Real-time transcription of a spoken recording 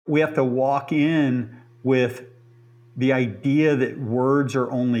walk in with the idea that words are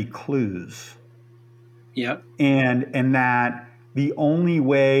only clues. Yep. And that the only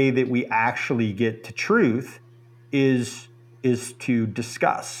way that we actually get to truth is to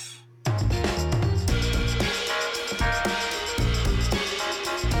discuss.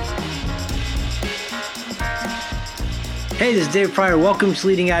 Hey, this is Dave Pryor. Welcome to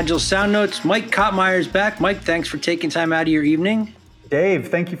Leading Agile Sound Notes. Mike Kottmeyer is back. Mike, thanks for taking time out of your evening. Dave,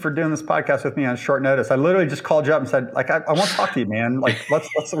 thank you for doing this podcast with me on short notice. I literally just called you up and said, like, I want to talk to you, man. Like,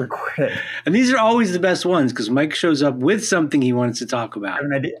 let's record it. And these are always the best ones because Mike shows up with something he wants to talk about. I have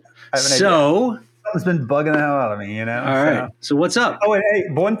an idea. Something's been bugging the hell out of me, you know? All right. So what's up? Oh, and hey,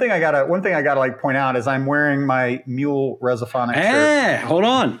 one thing I gotta like point out is I'm wearing my Mule Resophonic shirt. Hold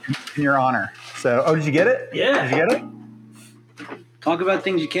on. In your honor. So, did you get it? Yeah. Did you get it? Talk about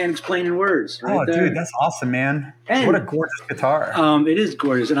things you can't explain in words. Right there. Dude, that's awesome, man. And what a gorgeous guitar. It is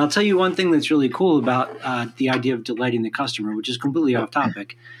gorgeous. And I'll tell you one thing that's really cool about the idea of delighting the customer, which is completely off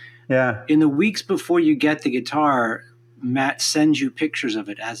topic. Yeah. In the weeks before you get the guitar, Matt sends you pictures of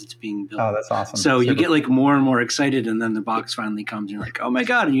it as it's being built. Oh, that's awesome. So you get like more and more excited, and then the box finally comes, and you're like, oh my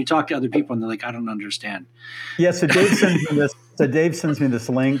God. And you talk to other people, and they're like, I don't understand. Yeah, so Dave sends me this. So Dave sends me this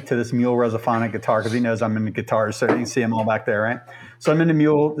link to this Mule Resophonic guitar because he knows I'm into guitars. So you can see them all back there, right? So I'm into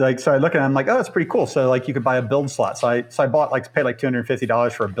Mule. So I look at it, I'm like, oh, that's pretty cool. So like you could buy a build slot. So I bought paid like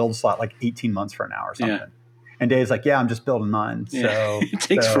 $250 for a build slot, like 18 months for an hour or something. Yeah. And Dave's like, yeah, I'm just building mine. So it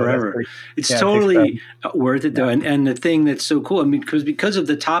takes forever. It's totally worth it though. Yeah. And the thing that's so cool, I mean, because of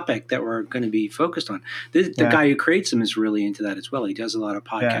the topic that we're going to be focused on, the guy who creates them is really into that as well. He does a lot of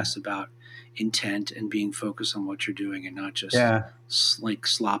podcasts about intent and being focused on what you're doing and not just like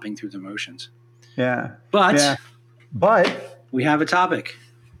slopping through the motions. Yeah. But we have a topic.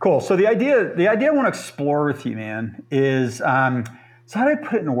 Cool. So the idea I want to explore with you, man, is so how do I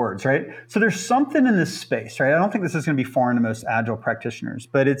put it in words, right? So there's something in this space, right? I don't think this is going to be foreign to most agile practitioners,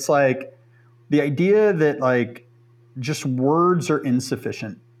 but it's like the idea that like just words are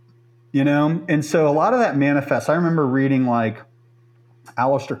insufficient, you know? And so a lot of that manifests. I remember reading like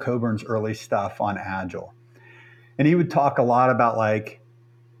Alistair Coburn's early stuff on agile. And he would talk a lot about like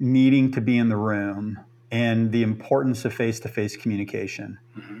needing to be in the room and the importance of face-to-face communication.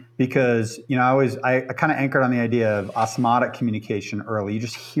 Mm-hmm. Because, you know, I kind of anchored on the idea of osmotic communication early. You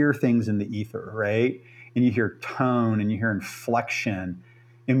just hear things in the ether, right? And you hear tone and you hear inflection.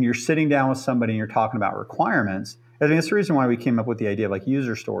 And when you're sitting down with somebody and you're talking about requirements, I think that's the reason why we came up with the idea of like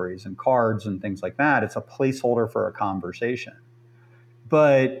user stories and cards and things like that. It's a placeholder for a conversation.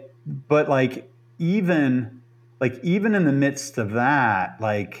 But like even in the midst of that,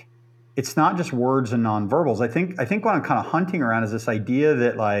 like it's not just words and nonverbals. I think what I'm kind of hunting around is this idea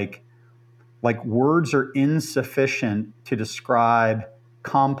that like words are insufficient to describe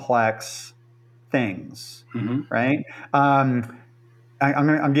complex things, right?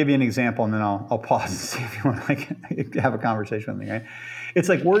 I'll give you an example and then I'll pause and see if you want to like have a conversation with me, right? It's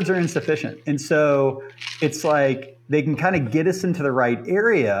like words are insufficient. And so it's like they can kind of get us into the right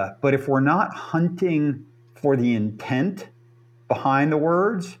area, but if we're not hunting for the intent behind the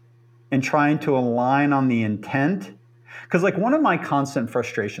words and trying to align on the intent, because like one of my constant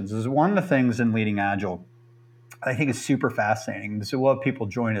frustrations is one of the things in leading Agile I think is super fascinating. So we'll have people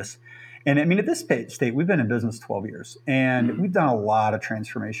join us. And I mean, at this state, we've been in business 12 years and we've done a lot of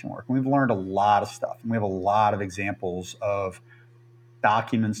transformation work. And we've learned a lot of stuff. And we have a lot of examples of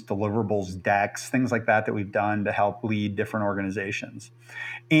documents, deliverables, decks, things like that we've done to help lead different organizations.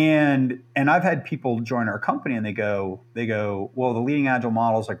 And I've had people join our company and they go, well, the leading Agile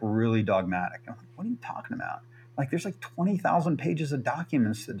model is like really dogmatic. I'm like, what are you talking about? Like there's like 20,000 pages of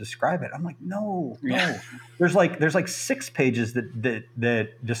documents that describe it. I'm like, no. There's like 6 pages that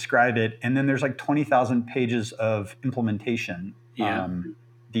describe it, and then there's like 20,000 pages of implementation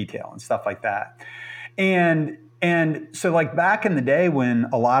detail and stuff like that. And so like back in the day when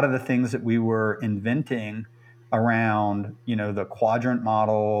a lot of the things that we were inventing around, you know, the quadrant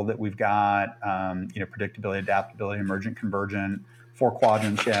model that we've got, predictability, adaptability, emergent, convergent, 4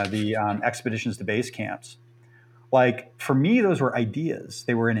 quadrants, the expeditions to base camps. Like for me, those were ideas.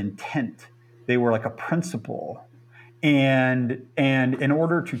 They were an intent. They were like a principle. And in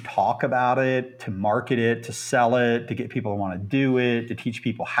order to talk about it, to market it, to sell it, to get people to want to do it, to teach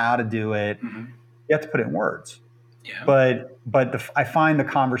people how to do it, you have to put it in words. Yeah. But I find the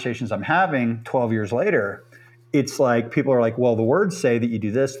conversations I'm having 12 years later, it's like people are like, well, the words say that you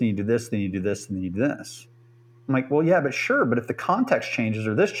do this, then you do this, then you do this, and then you do this. I'm like, well, yeah, but sure. But if the context changes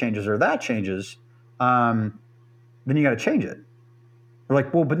or this changes or that changes, then you got to change it. We're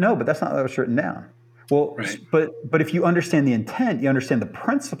like, well, but that's not what's written down. Well, right. but if you understand the intent, you understand the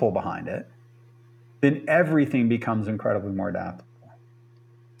principle behind it, then everything becomes incredibly more adaptable.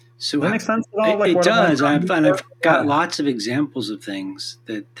 So does that make sense at all? It, it does. I've got lots of examples of things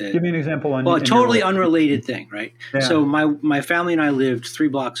that give me an example. Well, a totally unrelated thing, right? Yeah. So my family and I lived 3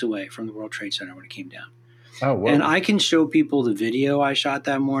 blocks away from the World Trade Center when it came down. Oh, whoa. And I can show people the video I shot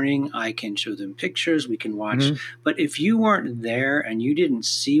that morning. I can show them pictures. We can watch. Mm-hmm. But if you weren't there and you didn't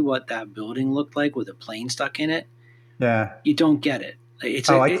see what that building looked like with a plane stuck in it, yeah, you don't get it. I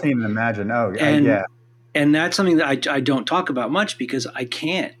can't even imagine. Oh, yeah. And that's something that I don't talk about much because I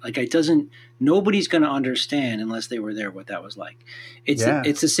can't. Like, it doesn't. Nobody's going to understand unless they were there what that was like. It's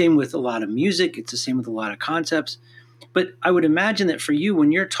the same with a lot of music. It's the same with a lot of concepts. But I would imagine that for you,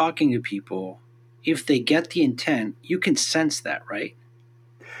 when you're talking to people, if they get the intent, you can sense that, right?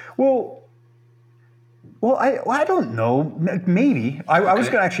 Well, I don't know. Maybe I was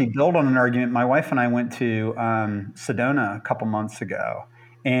going to actually build on an argument. My wife and I went to Sedona a couple months ago.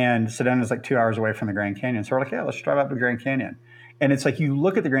 And Sedona is like 2 hours away from the Grand Canyon. So we're like, yeah, let's drive up to the Grand Canyon. And it's like you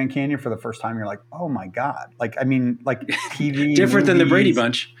look at the Grand Canyon for the first time, you're like, oh my God. Like, I mean, like TV. Different than the Brady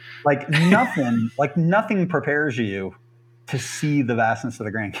Bunch. Like nothing prepares you to see the vastness of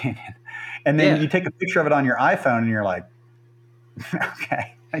the Grand Canyon. And then you take a picture of it on your iPhone and you're like,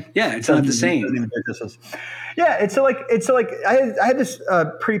 okay. Yeah, it's not the same. Yeah, it's like I had this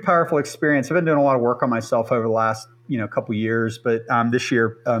pretty powerful experience. I've been doing a lot of work on myself over the last couple years, but this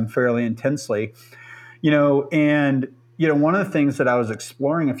year fairly intensely. And one of the things that I was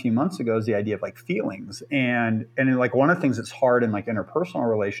exploring a few months ago is the idea of like feelings, and like one of the things that's hard in like interpersonal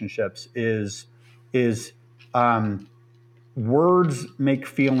relationships is words make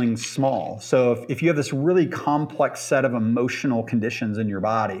feelings small. So if you have this really complex set of emotional conditions in your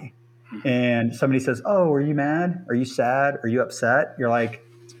body and somebody says, oh, are you mad? Are you sad? Are you upset? You're like,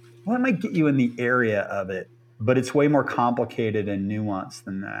 well, it might get you in the area of it, but it's way more complicated and nuanced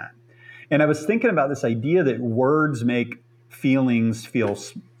than that. And I was thinking about this idea that words make feelings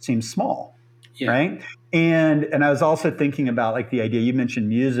seem small, right? And I was also thinking about like the idea, you mentioned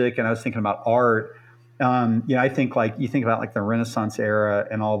music, and I was thinking about art. I think like you think about like the Renaissance era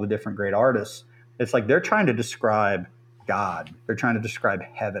and all the different great artists. It's like they're trying to describe God. They're trying to describe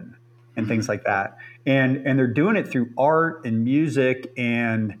heaven and things like that. And they're doing it through art and music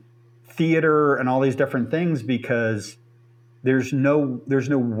and theater and all these different things because there's no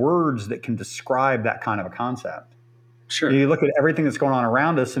words that can describe that kind of a concept. Sure. You look at everything that's going on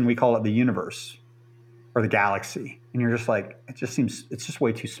around us and we call it the universe or the galaxy. And you're just like, it's just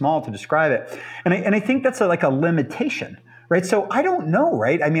way too small to describe it. And I think that's like a limitation, right? So I don't know,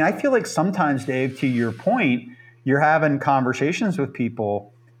 right? I mean, I feel like sometimes, Dave, to your point, you're having conversations with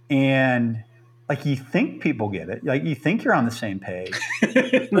people and like you think people get it. Like you think you're on the same page.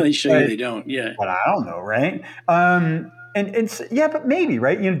 No, they show you they don't. Yeah. But I don't know, right? But maybe,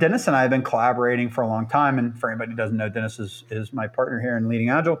 right? Dennis and I have been collaborating for a long time. And for anybody who doesn't know, Dennis is my partner here in Leading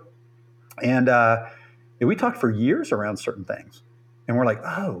Agile. And we talked for years around certain things. And we're like,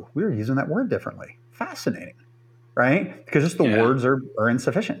 oh, we were using that word differently. Fascinating, right? Because just the words are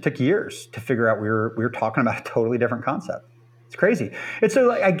insufficient. It took years to figure out we were talking about a totally different concept. It's crazy. And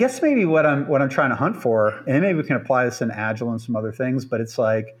so I guess maybe what I'm trying to hunt for, and maybe we can apply this in Agile and some other things, but it's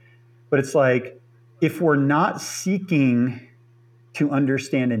like if we're not seeking to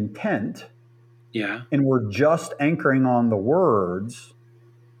understand intent, and we're just anchoring on the words,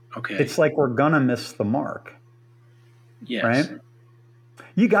 it's like we're gonna miss the mark. Yes. Right?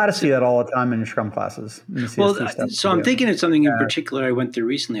 You got to see that all the time in your Scrum classes. Well, so I'm thinking of something in particular I went through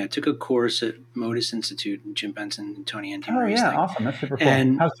recently. I took a course at Modus Institute, and Jim Benson and Tony Antimaris. Oh, yeah, awesome. That's super cool.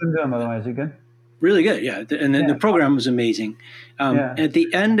 And how's Jim doing, by the way? Is he good? Really good, yeah. And then the program was amazing. At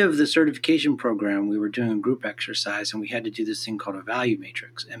the end of the certification program, we were doing a group exercise, and we had to do this thing called a value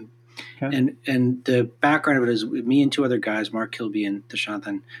matrix. And the background of it is me and 2 other guys, Mark Kilby and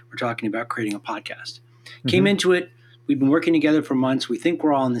Dashanthan, were talking about creating a podcast. Came into it. We've been working together for months. We think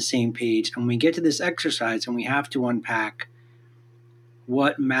we're all on the same page. And we get to this exercise and we have to unpack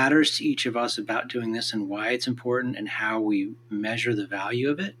what matters to each of us about doing this and why it's important and how we measure the value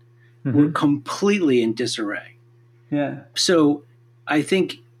of it. We're completely in disarray. Yeah. So I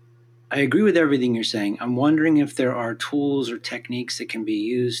think I agree with everything you're saying. I'm wondering if there are tools or techniques that can be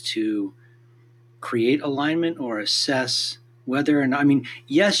used to create alignment or assess whether or not, I mean,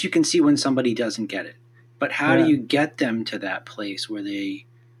 yes, you can see when somebody doesn't get it. But how do you get them to that place where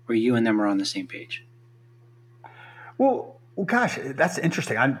you and them are on the same page? Well, gosh, that's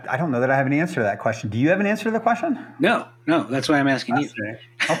interesting. I don't know that I have an answer to that question. Do you have an answer to the question? No. That's why I'm asking you.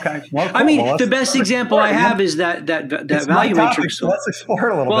 Okay. Well, cool. I mean, the best example I have is that value matrix. So let's explore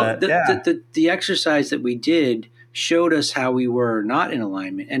it a little bit. The exercise that we did showed us how we were not in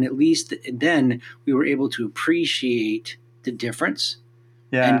alignment, and at least then we were able to appreciate the difference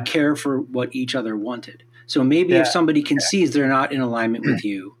and care for what each other wanted. So maybe if somebody can see they're not in alignment with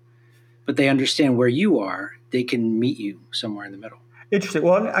you, but they understand where you are, they can meet you somewhere in the middle. Interesting.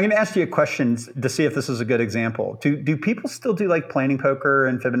 Well, I'm going to ask you a question to see if this is a good example. Do people still do like planning poker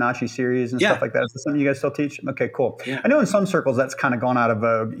and Fibonacci series and stuff like that? Is this something you guys still teach? Okay, cool. Yeah. I know in some circles that's kind of gone out of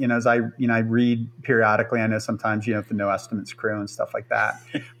vogue. As I read periodically, I know sometimes the no estimates crew and stuff like that.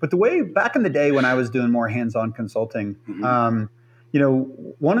 But the way back in the day when I was doing more hands-on consulting, one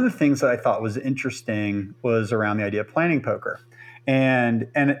of the things that I thought was interesting was around the idea of planning poker, and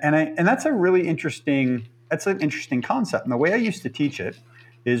that's a really interesting. That's an interesting concept. And the way I used to teach it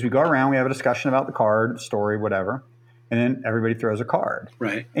is we go around, we have a discussion about the card, story, whatever, and then everybody throws a card.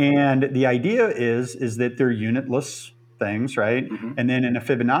 Right. And the idea is that they're unitless things, right? Mm-hmm. And then in a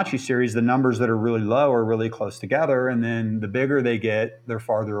Fibonacci series, the numbers that are really low are really close together. And then the bigger they get, they're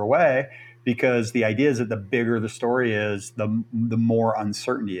farther away, because the idea is that the bigger the story is, the more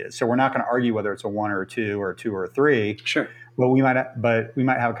uncertainty is. So we're not going to argue whether it's a 1 or a 2 or a 2 or a 3. Sure. Well, we might have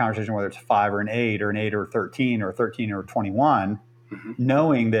a conversation whether it's 5 or an 8 or an 8 or 13 or 13 or 21,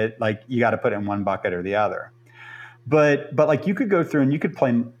 knowing that like you got to put it in one bucket or the other. But like you could go through and you could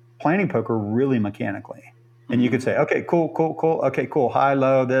play planning poker really mechanically, and you could say, okay, cool, okay, cool, high,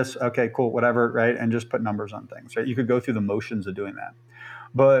 low, this, okay, cool, whatever, right, and just put numbers on things, right? You could go through the motions of doing that.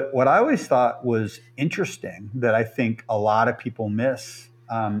 But what I always thought was interesting that I think a lot of people miss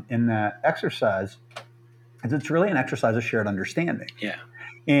in that exercise. It's really an exercise of shared understanding. Yeah.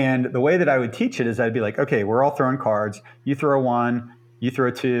 And the way that I would teach it is I'd be like, okay, we're all throwing cards. You throw a 1, you throw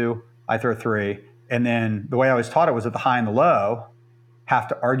a 2, I throw a 3. And then the way I always taught it was that the high and the low have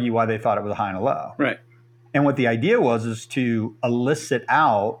to argue why they thought it was a high and a low. Right. And what the idea was is to elicit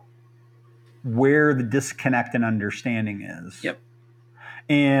out where the disconnect in understanding is. Yep.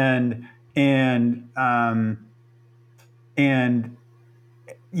 And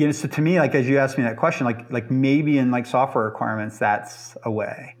so to me, like as you asked me that question, like maybe in like software requirements, that's a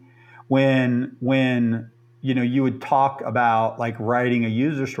way. When you would talk about like writing a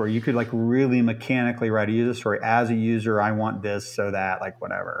user story, you could like really mechanically write a user story. As a user, I want this, so that, like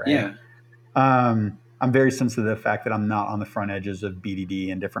whatever. Right? Yeah. I'm very sensitive to the fact that I'm not on the front edges of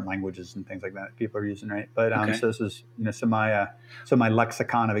BDD and different languages and things like that people are using, right? But so this is so my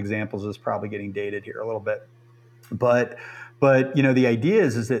lexicon of examples is probably getting dated here a little bit, but the idea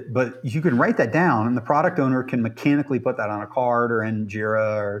is that, but you can write that down and the product owner can mechanically put that on a card or in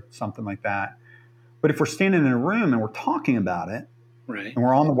Jira or something like that. But if we're standing in a room and we're talking about it, right, and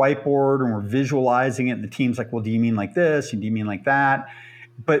we're on the whiteboard and we're visualizing it, and the team's like, well, do you mean like this? And do you mean like that?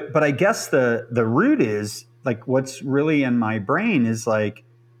 But I guess the root is like what's really in my brain is like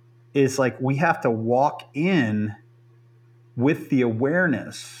we have to walk in with the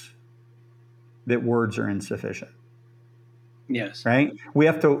awareness that words are insufficient. Yes. Right? We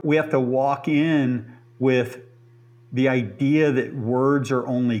have to walk in with the idea that words are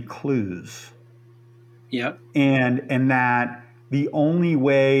only clues. Yep. And that the only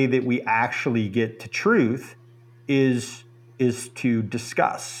way that we actually get to truth is to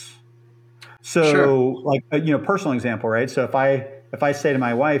discuss. So sure. Like personal example, right? So if I say to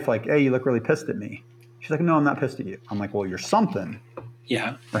my wife like, "Hey, you look really pissed at me," she's like, "No, I'm not pissed at you." I'm like, "Well, you're something."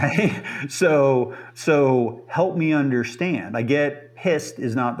 Yeah. Right. So help me understand. I get pissed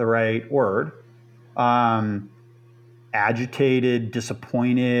is not the right word. Agitated,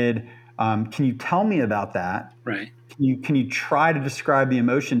 disappointed. Can you tell me about that? Right. Can you try to describe the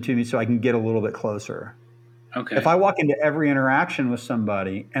emotion to me so I can get a little bit closer? Okay. If I walk into every interaction with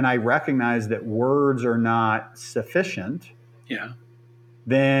somebody and I recognize that words are not sufficient,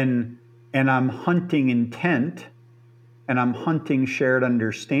 then, and I'm hunting intent and I'm hunting shared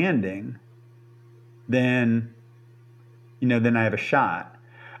understanding, then I have a shot.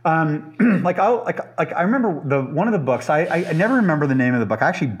 I remember one of the books. I never remember the name of the book. I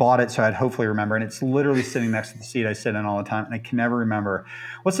actually bought it, so I'd hopefully remember. And it's literally sitting next to the seat I sit in all the time, and I can never remember.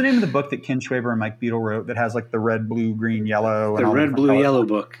 What's the name of the book that Ken Schwaber and Mike Beadle wrote that has like the red, blue, green, yellow? The red, blue, yellow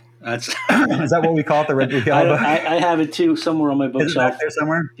book. That's is that what we call it? The red, blue, yellow book. I have it too somewhere on my bookshelf. Is it back there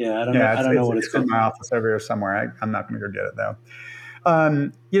somewhere? Yeah, I don't know what it's called. It's in my office over here somewhere. I'm not going to go get it though.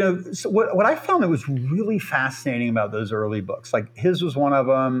 So what I found that was really fascinating about those early books, like his was one of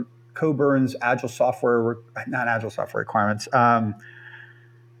them, Coburn's not Agile Software Requirements.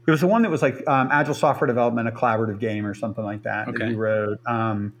 It was the one that was like Agile Software Development, a collaborative game or something like that that he wrote.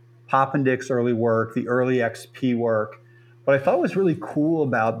 Poppendick's early work, the early XP work. what I thought was really cool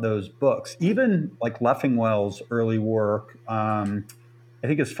about those books, even like Leffingwell's early work, I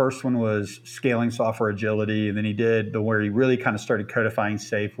think his first one was Scaling Software Agility, and then he did the where he really kind of started codifying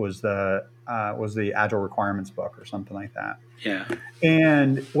SAFe was the Agile Requirements book or something like that. Yeah.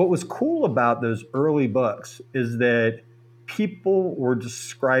 And what was cool about those early books is that people were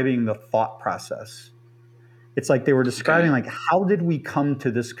describing the thought process. It's like they were describing like, how did we come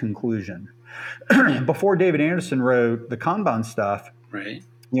to this conclusion? Before David Anderson wrote the Kanban stuff, right?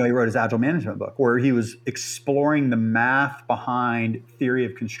 He wrote his Agile Management book where he was exploring the math behind theory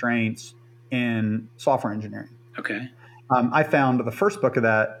of constraints in software engineering. Okay. I found the first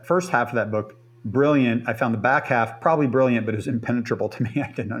half of that book brilliant. I found the back half probably brilliant, but it was impenetrable to me.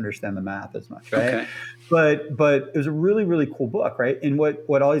 I didn't understand the math as much, right? Okay. But it was a really, really cool book, right? And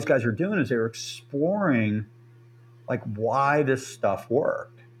what all these guys were doing is they were exploring like why this stuff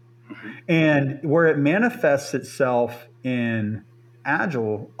worked. Mm-hmm. And where it manifests itself in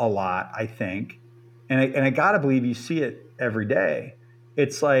Agile a lot, I think, and I got to believe you see it every day.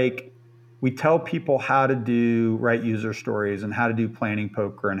 It's like we tell people how to write user stories and how to do planning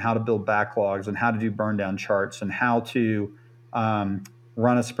poker and how to build backlogs and how to do burn down charts and how to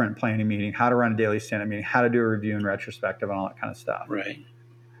run a sprint planning meeting, how to run a daily stand-up meeting, how to do a review and retrospective and all that kind of stuff. Right.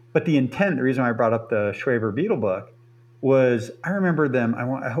 But the reason why I brought up the Schwaber Beetle book was I remember them.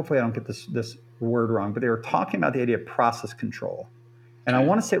 Hopefully I don't get this word wrong, but they were talking about the idea of process control. And I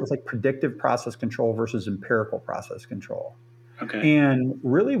want to say it was like predictive process control versus empirical process control. Okay. And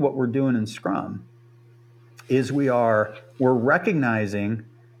really what we're doing in Scrum is we're recognizing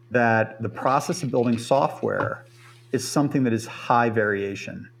that the process of building software is something that is high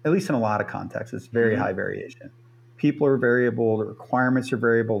variation, at least in a lot of contexts. It's very high variation. People are variable, the requirements are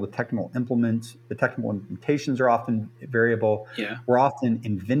variable, the technical implementations are often variable. Yeah. We're often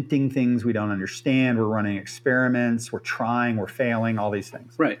inventing things we don't understand. We're running experiments, we're trying, we're failing, all these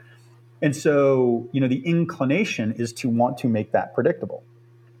things. Right. And so, the inclination is to want to make that predictable.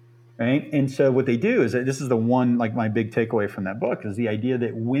 Right. And so what they do is that this is the one, like my big takeaway from that book is the idea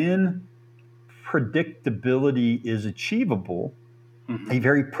that when predictability is achievable, a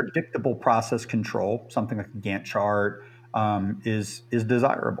very predictable process control, something like a Gantt chart, is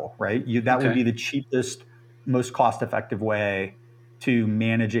desirable, right? That would be the cheapest, most cost-effective way to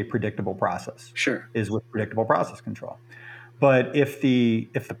manage a predictable process. Sure, is with predictable process control. But if the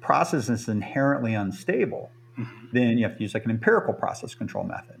process is inherently unstable, then you have to use like an empirical process control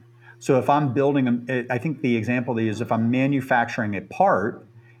method. So if I'm building, I think the example they use, if I'm manufacturing a part,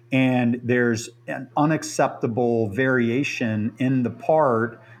 and there's an unacceptable variation in the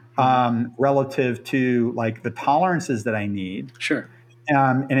part relative to like the tolerances that I need. Sure.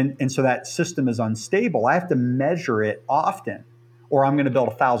 And so that system is unstable. I have to measure it often, or I'm going to build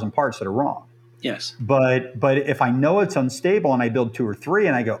 1,000 parts that are wrong. Yes. But if I know it's unstable and I build 2 or 3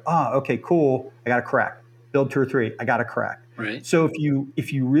 and I go, okay, cool, I got to correct. Build 2 or 3, I got to correct. Right. So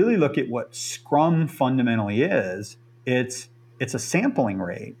if you really look at what Scrum fundamentally is, it's a sampling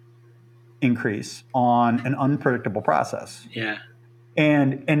rate increase on an unpredictable process. Yeah.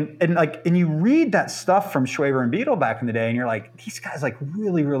 And you read that stuff from Schwaber and Beetle back in the day, and you're like, these guys like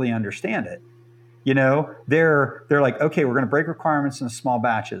really, really understand it. They're like, okay, we're going to break requirements in small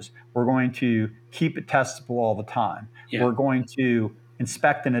batches. We're going to keep it testable all the time. Yeah. We're going to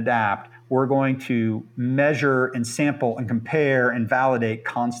inspect and adapt. We're going to measure and sample and compare and validate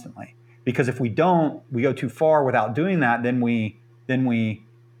constantly. Because if we don't, we go too far without doing that, then we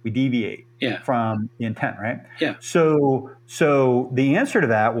deviate from the intent, right? Yeah. So the answer to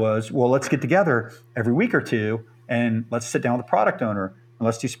that was, well, let's get together every week or two and let's sit down with the product owner and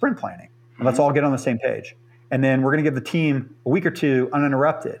let's do sprint planning. And let's all get on the same page. And then we're going to give the team a week or two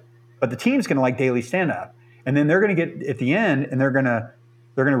uninterrupted. But the team's going to like daily stand-up. And then they're going to get at the end and they're going to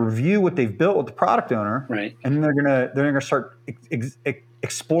review what they've built with the product owner. Right. And then they're going to start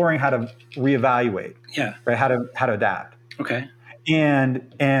exploring how to reevaluate. Yeah. Right. How to adapt. Okay.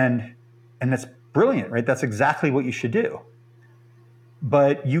 And that's brilliant, right? That's exactly what you should do.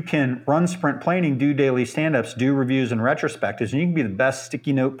 But you can run sprint planning, do daily stand-ups, do reviews and retrospectives, and you can be the best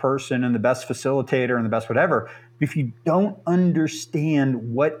sticky note person and the best facilitator and the best whatever. But if you don't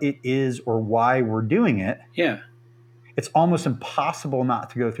understand what it is or why we're doing it, it's almost impossible not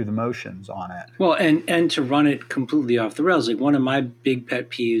to go through the motions on it. Well, and to run it completely off the rails. Like one of my big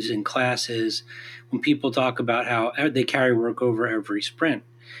pet peeves in class is when people talk about how they carry work over every sprint.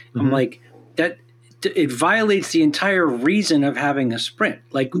 I'm like, that it violates the entire reason of having a sprint.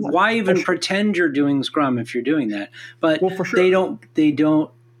 Like, why even pretend you're doing Scrum if you're doing that? But they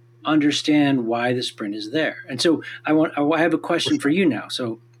don't understand why the sprint is there. And so I have a question for you now.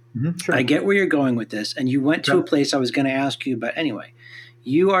 So Sure. I get where you're going with this, and you went to a place I was going to ask you about anyway.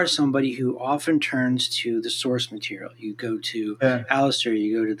 You are somebody who often turns to the source material. You go to Alistair,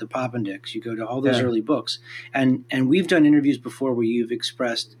 you go to the Poppendix, you go to all those early books, and we've done interviews before where you've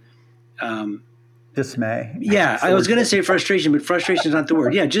expressed dismay. Yeah, I was going to say frustration, but frustration is not the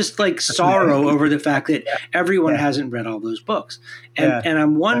word. Yeah, just like sorrow over the fact that everyone hasn't read all those books, and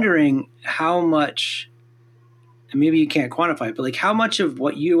I'm wondering how much. And maybe you can't quantify it, but like how much of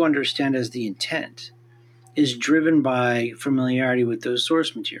what you understand as the intent is driven by familiarity with those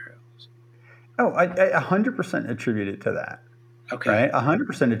source materials? Oh, I 100% attribute it to that. Okay. Right?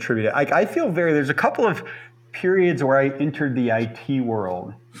 100% attribute it. I feel there's a couple of periods where I entered the IT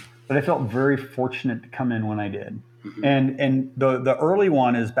world that I felt very fortunate to come in when I did. Mm-hmm. And the early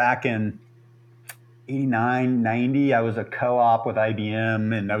one is back in 89, 90. I was a co-op with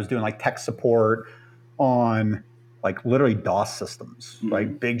IBM and I was doing like tech support on like literally DOS systems,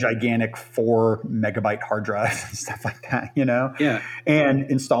 like big, gigantic 4 megabyte hard drives and stuff like that, Yeah. And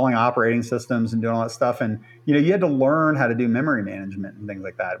installing operating systems and doing all that stuff. And, you had to learn how to do memory management and things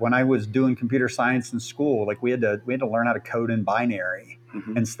like that. When I was doing computer science in school, like we had to learn how to code in binary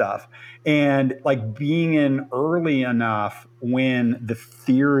and stuff. And like being in early enough when the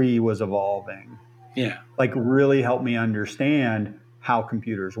theory was evolving, like really helped me understand how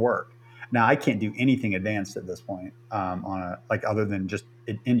computers work. Now I can't do anything advanced at this point other than just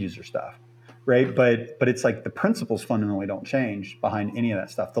end user stuff, right? But it's like the principles fundamentally don't change behind any of that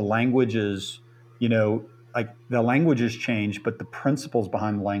stuff. The languages, like the languages change, but the principles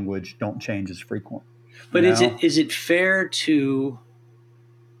behind the language don't change as frequent. But is it fair to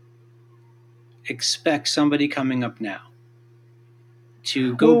expect somebody coming up now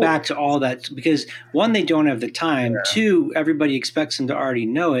to go back to all that? Because 1, they don't have the time. 2, everybody expects them to already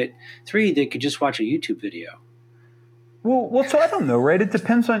know it. 3, they could just watch a YouTube video. Well, so I don't know, right? It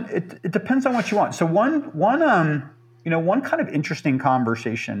depends on what you want. So one kind of interesting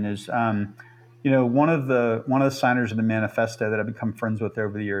conversation is, one of the signers of the manifesto that I've become friends with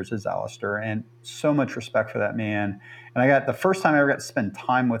over the years is Alistair, and so much respect for that man. And the first time I ever got to spend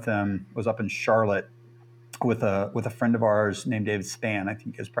time with him was up in Charlotte with a friend of ours named David Spann. I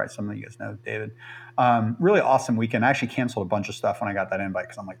think some of you guys know David. Really awesome weekend. I actually canceled a bunch of stuff when I got that invite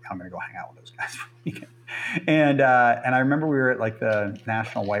because I'm like, I'm going to go hang out with those guys for a weekend. And I remember we were at like the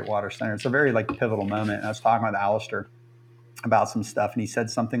National Whitewater Center. It's a very like pivotal moment. And I was talking with Alistair about some stuff, and he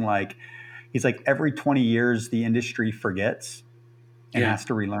said something like, he's like, every 20 years the industry forgets and has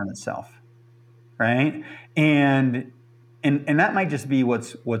to relearn itself, right? And that might just be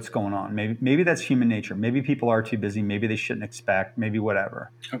what's going on. Maybe that's human nature. Maybe people are too busy. Maybe they shouldn't expect. Maybe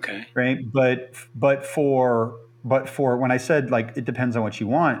whatever. Okay. Right. But for when I said like it depends on what you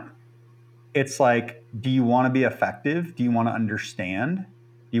want, it's like, do you want to be effective? Do you want to understand?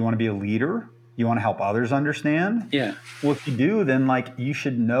 Do you want to be a leader? Do you want to help others understand? Yeah. Well, if you do, then like you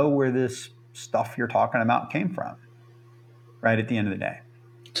should know where this stuff you're talking about came from. Right at the end of the day.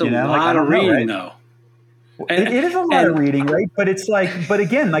 It's a lot of reading, though. It is a lot of reading, right? But it's like, but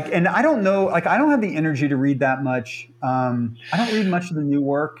again, like, and I don't know, like, I don't have the energy to read that much. I don't read much of the new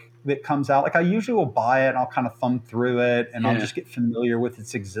work that comes out. Like, I usually will buy it and I'll kind of thumb through it and I'll just get familiar with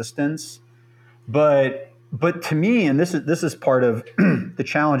its existence. But to me, and this is part of the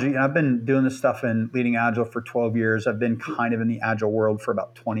challenge. I've been doing this stuff in leading Agile for 12 years. I've been kind of in the Agile world for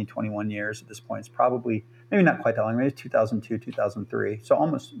about 20, 21 years at this point. It's probably, maybe not quite that long, maybe 2002, 2003. So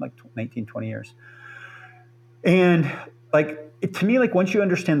almost like 19, 20 years. And like to me, like once you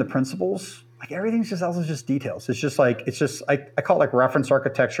understand the principles, like everything's just details. It's just I call it like reference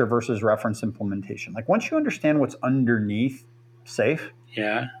architecture versus reference implementation. Like once you understand what's underneath SAFe,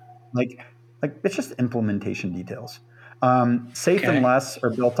 like it's just implementation details. SAFe and LeSS are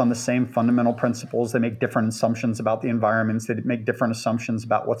built on the same fundamental principles. They make different assumptions about the environments. They make different assumptions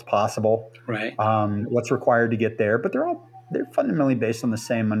about what's possible, right? What's required to get there. But they're fundamentally based on the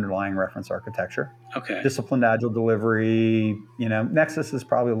same underlying reference architecture. Okay. Disciplined agile delivery. Nexus is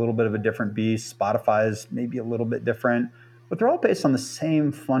probably a little bit of a different beast. Spotify is maybe a little bit different, but they're all based on the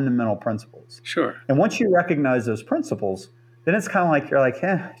same fundamental principles. Sure. And once you recognize those principles, then it's kind of like you're like,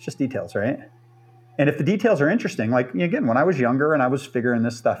 it's just details, right? And if the details are interesting, like again, when I was younger and I was figuring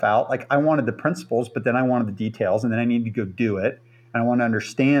this stuff out, like I wanted the principles, but then I wanted the details, and then I needed to go do it, and I want to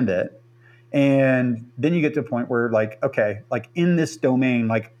understand it. And then you get to a point where like, okay, like in this domain,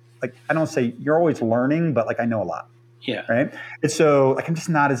 like I don't say you're always learning, but like I know a lot. Yeah. Right. And so like I'm just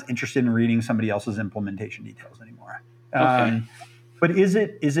not as interested in reading somebody else's implementation details anymore. Okay. But is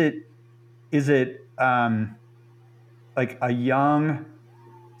it like a young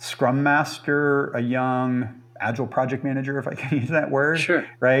Scrum Master, a young agile project manager, if I can use that word. Sure.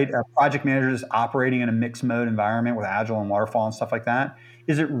 Right? A project manager is operating in a mixed mode environment with agile and waterfall and stuff like that.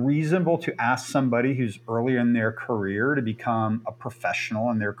 Is it reasonable to ask somebody who's earlier in their career to become a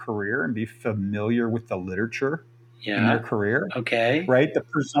professional in their career and be familiar with the literature in their career? Okay. Right? The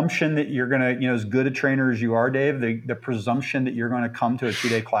presumption that you're going to, as good a trainer as you are, Dave, the presumption that you're going to come to a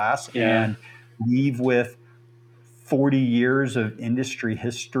 2-day class and leave with 40 years of industry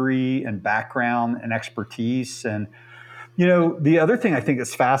history and background and expertise. And, the other thing I think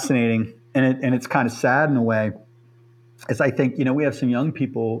is fascinating, and it's kind of sad in a way, is I think, we have some young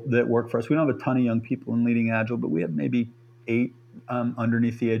people that work for us. We don't have a ton of young people in Leading Agile, but we have maybe 8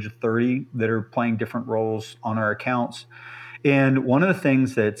 underneath the age of 30 that are playing different roles on our accounts. And one of the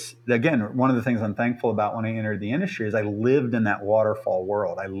things I'm thankful about when I entered the industry is I lived in that waterfall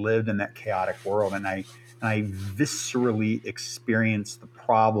world. I lived in that chaotic world, and I viscerally experienced the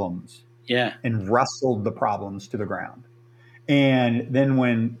problems and wrestled the problems to the ground. And then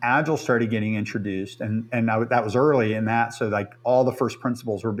when Agile started getting introduced, that was early in that, so like all the first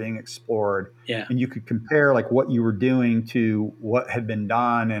principles were being explored, and you could compare like what you were doing to what had been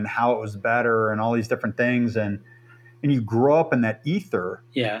done and how it was better and all these different things, and you grow up in that ether,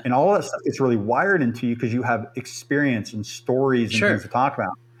 and all of that stuff gets really wired into you because you have experience and stories and things to talk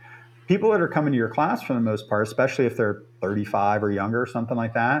about. People that are coming to your class for the most part, especially if they're 35 or younger or something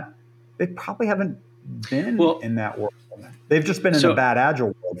like that, they probably haven't been in that world. They've just been in the bad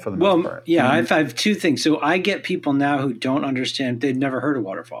Agile world for the most part. Yeah, I have 2 things. So I get people now who don't understand, they've never heard of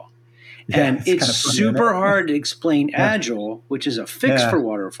waterfall. And it's super hard to explain Agile, which is a fix for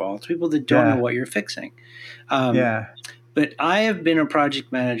waterfall, to people that don't know what you're fixing. But I have been a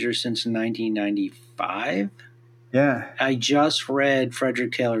project manager since 1995. I just read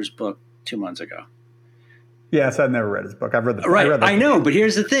Frederick Taylor's book 2 months ago. Yes, I've never read his book. I've read the Right, I know, but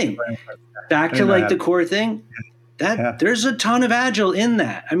here's the thing. Back to like the core thing. There's a ton of Agile in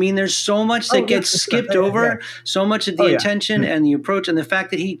that. I mean, there's so much that gets skipped over, so much of the intention and the approach, and the fact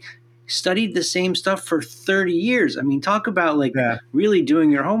that he studied the same stuff for 30 years. I mean, talk about like really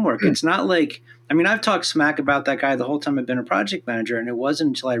doing your homework. It's not like, I mean, I've talked smack about that guy the whole time I've been a project manager, and it wasn't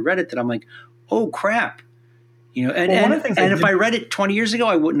until I read it that I'm like, oh crap. And if I read it 20 years ago,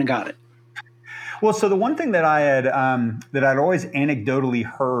 I wouldn't have got it. Well, so the one thing that I'd always anecdotally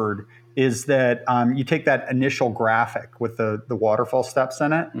heard is that you take that initial graphic with the waterfall steps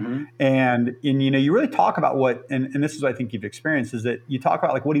in it, and you really talk about what, and this is what I think you've experienced, is that you talk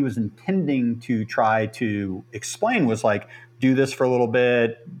about like what he was intending to try to explain was like, do this for a little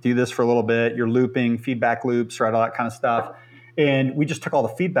bit, do this for a little bit, you're looping, feedback loops, right, all that kind of stuff. And we just took all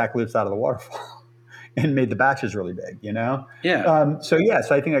the feedback loops out of the waterfall and made the batches really big, So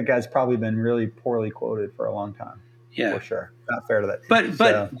I think that guy's probably been really poorly quoted for a long time. Yeah, for sure. Not fair to that.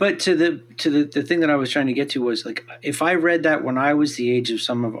 But to the thing that I was trying to get to was like, if I read that when I was the age of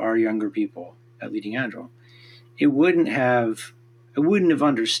some of our younger people at Leading Agile, I wouldn't have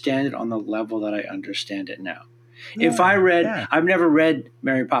understood it on the level that I understand it now. If I read, I've never read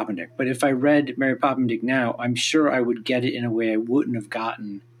Mary Poppendieck, but if I read Mary Poppendieck now, I'm sure I would get it in a way I wouldn't have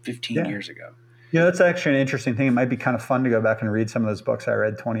gotten 15 years ago. That's actually an interesting thing. It might be kind of fun to go back and read some of those books I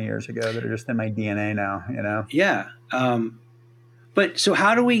read 20 years ago that are just in my DNA now, Yeah. But so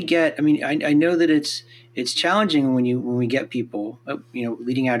how do we get, I mean, I know that it's challenging when we get people,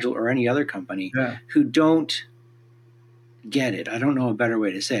 Leading Agile or any other company who don't get it. I don't know a better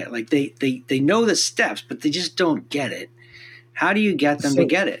way to say it. Like they know the steps, but they just don't get it. How do you get them to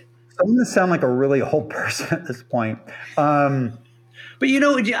get it? I'm going to sound like a really old person at this point. But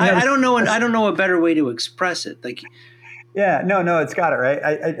I don't know. I don't know a better way to express it. Like, no, it's got it right.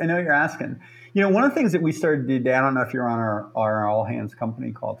 I know you're asking. One of the things that we started to do today, I don't know if you're on our all hands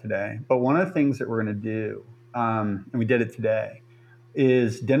company call today, but one of the things that we're going to do, and we did it today,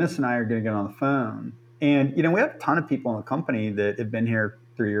 is Dennis and I are going to get on the phone, and we have a ton of people in the company that have been here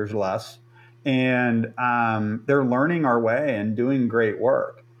 3 years or less, and they're learning our way and doing great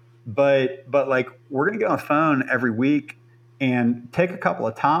work. But like we're going to get on the phone every week and take a couple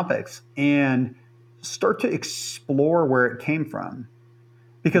of topics and start to explore where it came from.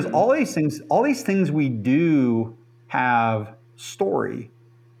 Because all these things we do have story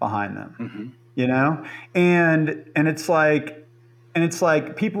behind them, and it's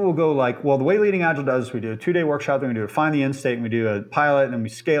like people will go like, well, the way Leading Agile does, we do a 2-day workshop, then we do a find the end state, and we do a pilot, and then we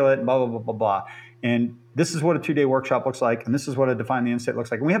scale it, and blah, blah, blah, blah, blah. And this is what a 2-day workshop looks like, and this is what a define the end state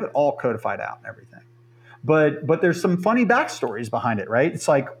looks like. And we have it all codified out and everything. But there's some funny backstories behind it, right? It's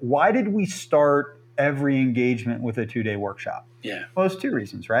like, why did we start every engagement with a 2-day workshop? Yeah. Well, there's 2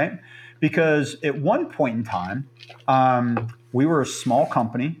 reasons, right? Because at one point in time, we were a small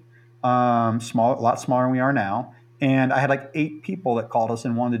company small, a lot smaller than we are now. And I had like 8 people that called us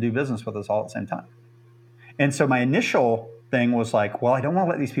and wanted to do business with us all at the same time. And so my initial thing was like, well, I don't want to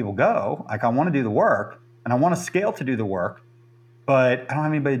let these people go. Like I want to do the work and I want to scale to do the work, but I don't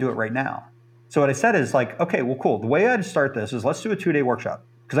have anybody to do it right now. So what I said is like, okay, well, cool. The way I'd start this is let's do a 2-day workshop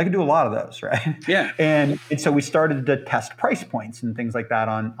because I can do a lot of those, right? Yeah. And so we started to test price points and things like that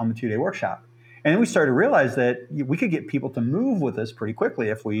on the 2-day workshop. And then we started to realize that we could get people to move with us pretty quickly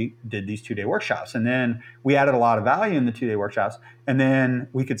if we did these 2-day workshops. And then we added a lot of value in the 2-day workshops. And then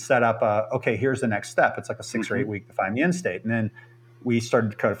we could set up okay, here's the next step. It's like a 6 or 8 week define the end state. And then we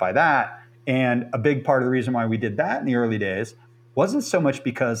started to codify that. And a big part of the reason why we did that in the early days wasn't so much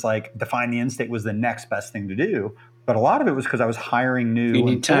because like define the end state was the next best thing to do, but a lot of it was because I was hiring new You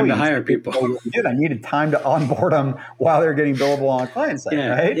need time to hire people. I needed time to onboard them while they're getting billable on a client side,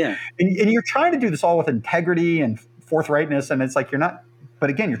 right? Yeah. And you're trying to do this all with integrity and forthrightness, and it's like you're not. But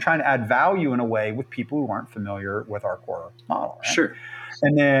again, you're trying to add value in a way with people who aren't familiar with our core model. Right? Sure.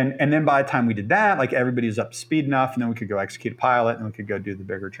 And then by the time we did that, like everybody was up to speed enough, and then we could go execute a pilot, and we could go do the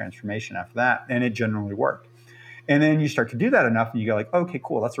bigger transformation after that, and it generally worked. And then you start to do that enough, and you go like, okay,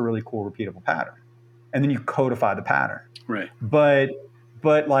 cool, that's a really cool repeatable pattern. And then you codify the pattern. Right. But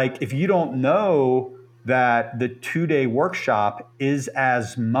like if you don't know that the 2-day workshop is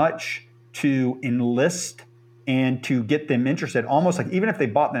as much to enlist and to get them interested, almost like even if they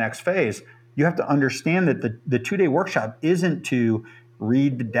bought the next phase, you have to understand that the 2-day workshop isn't to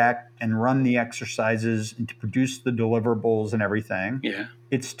read the deck and run the exercises and to produce the deliverables and everything. Yeah.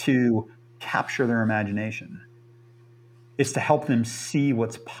 It's to capture their imagination. It's to help them see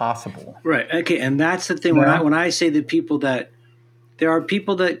what's possible. Right. Okay. And that's the thing. When I say that people that there are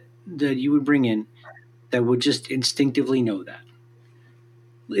people that you would bring in that would just instinctively know that.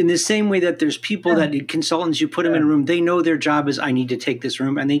 In the same way that there's people that consultants, you put them in a room, they know their job is I need to take this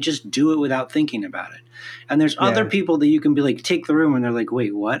room, and they just do it without thinking about it. And there's other people that you can be like, take the room, and they're like,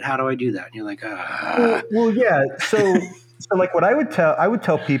 wait, what? How do I do that? And you're like, Well, yeah. So like what I would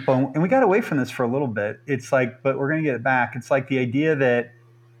tell people, and we got away from this for a little bit. It's like, but we're going to get it back. It's like the idea that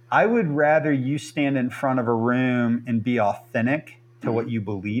I would rather you stand in front of a room and be authentic to what you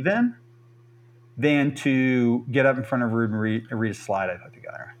believe in than to get up in front of a room and read a slide I put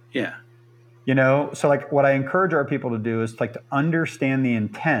together. Yeah. You know, so like what I encourage our people to do is like to understand the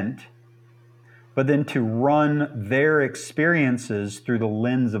intent, but then to run their experiences through the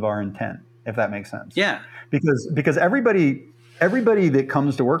lens of our intent, if that makes sense. Yeah. Because everybody that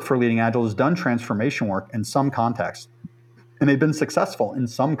comes to work for Leading Agile has done transformation work in some context, and they've been successful in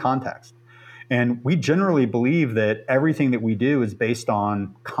some context. And we generally believe that everything that we do is based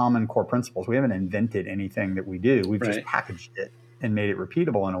on common core principles. We haven't invented anything that we do. We've just packaged it and made it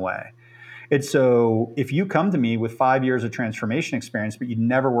repeatable in a way. And so if you come to me with 5 years of transformation experience, but you've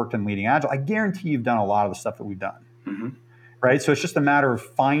never worked in Leading Agile, I guarantee you've done a lot of the stuff that we've done. Mm-hmm. Right? So it's just a matter of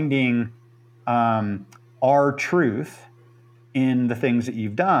finding our truth in the things that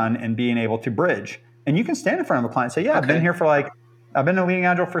you've done and being able to bridge. And you can stand in front of a client and say, I've been here for I've been in Leading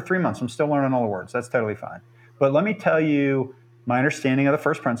Agile for 3 months. I'm still learning all the words. That's totally fine. But let me tell you my understanding of the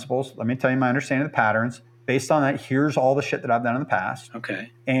first principles. Let me tell you my understanding of the patterns. Based on that, here's all the shit that I've done in the past. Okay.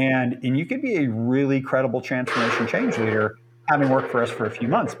 And you could be a really credible transformation change leader having worked for us for a few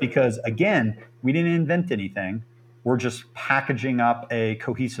months because, again, we didn't invent anything. We're just packaging up a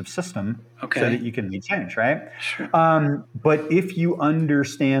cohesive system so that you can lead change, right? Sure. But if you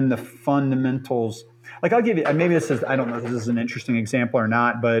understand the fundamentals, like I'll give you, maybe this is, I don't know if this is an interesting example or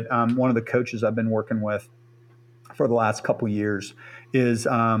not, but one of the coaches I've been working with for the last couple of years is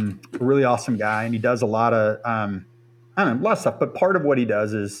a really awesome guy. And he does a lot of, a lot of stuff, but part of what he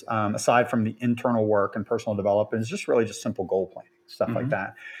does is, aside from the internal work and personal development, is just really just simple goal planning, stuff like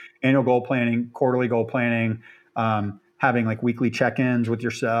that. Annual goal planning, quarterly goal planning, having like weekly check-ins with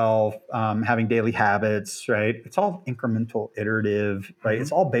yourself, having daily habits, right? It's all incremental, iterative, right?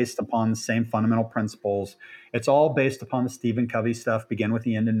 It's all based upon the same fundamental principles. It's all based upon the Stephen Covey stuff, begin with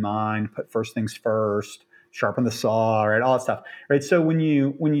the end in mind, put first things first, sharpen the saw, right? All that stuff, right? So when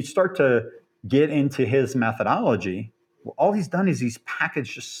you start to get into his methodology, well, all he's done is he's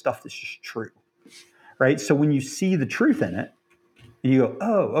packaged just stuff that's just true, right? So when you see the truth in it, and you go,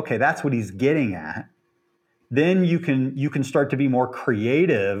 oh, okay, that's what he's getting at. Then you can start to be more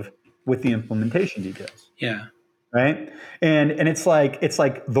creative with the implementation details. Yeah. Right. And it's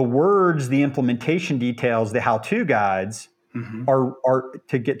like the words, the implementation details, the how-to guides are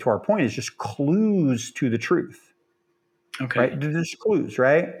to get to our point is just clues to the truth. Okay. Right. They're just clues,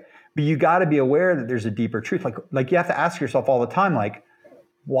 right? But you got to be aware that there's a deeper truth. Like you have to ask yourself all the time, like,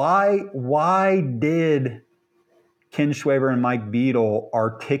 why did Ken Schwaber and Mike Beadle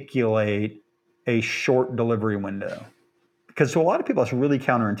articulate a short delivery window. Because to a lot of people, it's really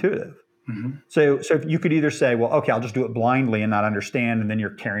counterintuitive. Mm-hmm. So if you could either say, well, okay, I'll just do it blindly and not understand, and then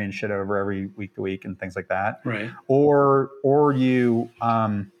you're carrying shit over every week to week and things like that. Right. Or you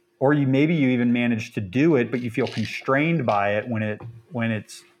maybe you even manage to do it, but you feel constrained by it when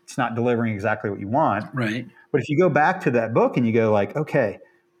it's not delivering exactly what you want. Right. But if you go back to that book and you go like, okay,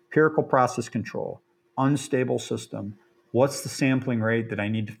 empirical process control, unstable system, what's the sampling rate that I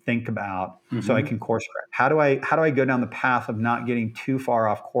need to think about so I can course correct? How do I go down the path of not getting too far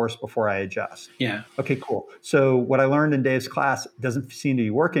off course before I adjust? Yeah. Okay, cool. So what I learned in Dave's class doesn't seem to be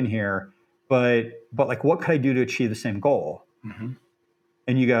working here, but like, what could I do to achieve the same goal? Mm-hmm.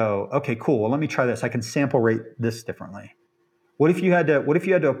 And you go, okay, cool. Well, let me try this. I can sample rate this differently. What if you had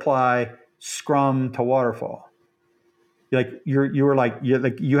to apply Scrum to waterfall?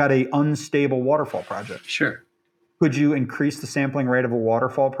 You had a unstable waterfall project. Sure. Could you increase the sampling rate of a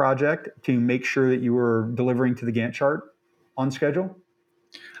waterfall project to make sure that you were delivering to the Gantt chart on schedule?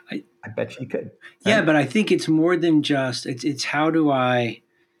 I bet you could. Right? Yeah, but I think it's more than just it's how do I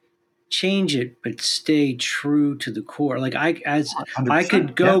change it but stay true to the core. Like I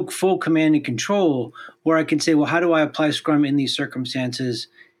could go full command and control, where I can say, well, how do I apply Scrum in these circumstances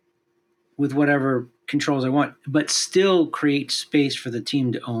with whatever controls I want, but still create space for the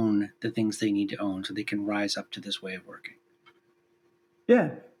team to own the things they need to own so they can rise up to this way of working. Yeah,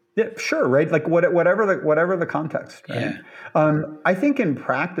 sure, right? Like whatever the context, right? Yeah. I think in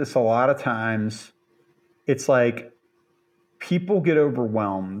practice, a lot of times it's like people get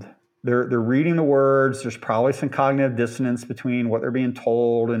overwhelmed. They're reading the words. There's probably some cognitive dissonance between what they're being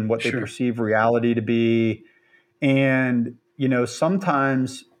told and what they perceive reality to be. And,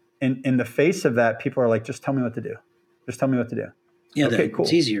 sometimes in the face of that, people are like, just tell me what to do. Just tell me what to do. Yeah, okay, cool.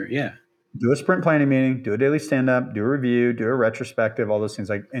 It's easier, yeah. Do a sprint planning meeting, do a daily stand-up, do a review, do a retrospective, all those things.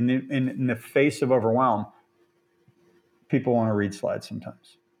 Like in the face of overwhelm, people want to read slides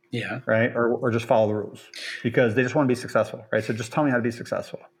sometimes. Yeah. Right? Or just follow the rules because they just want to be successful, right? So just tell me how to be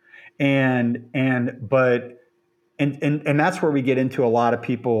successful. And that's where we get into a lot of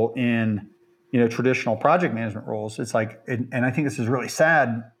people in, traditional project management roles. It's like, and I think this is really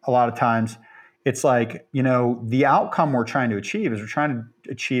sad a lot of times. It's like, the outcome we're trying to achieve is we're trying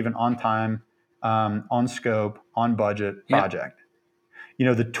to achieve an on time, on scope, on budget project.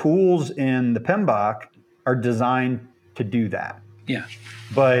 The tools in the PMBOK are designed to do that. Yeah.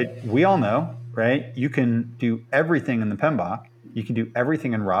 But we all know, right? You can do everything in the PMBOK. You can do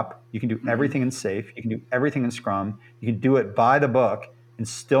everything in RUP. You can do everything in SAFe. You can do everything in Scrum. You can do it by the book and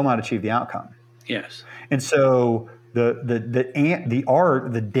still not achieve the outcome. Yes. And so the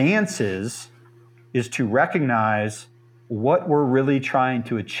art, the dance is to recognize what we're really trying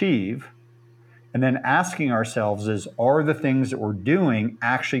to achieve, and then asking ourselves are the things that we're doing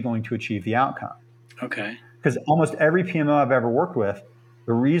actually going to achieve the outcome? Okay. Because almost every PMO I've ever worked with,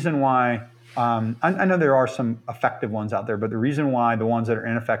 the reason why, I know there are some effective ones out there, but the reason why the ones that are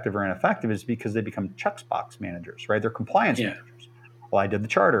ineffective are ineffective is because they become checkbox managers, right? They're compliance managers. Well, I did the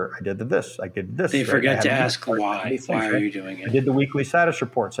charter. I did this. I did this. They forget to ask why. Why are you doing it? I did the weekly status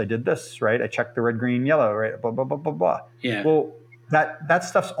reports. I did this, right? I checked the red, green, yellow, right? Blah, blah, blah, blah, blah. Yeah. Well, that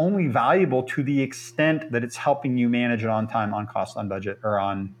stuff's only valuable to the extent that it's helping you manage it on time, on cost, on budget, or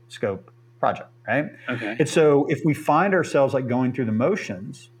on scope project, right? Okay. And so if we find ourselves like going through the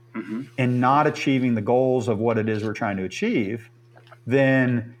motions and not achieving the goals of what it is we're trying to achieve,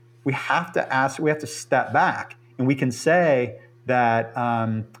 then we have to step back, and we can say that,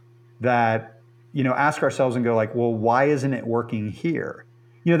 ask ourselves and go like, well, why isn't it working here?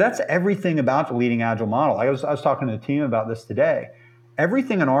 That's everything about the leading agile model. I was talking to the team about this today.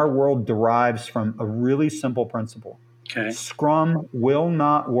 Everything in our world derives from a really simple principle. Okay. Scrum will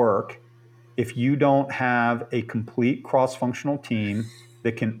not work if you don't have a complete cross-functional team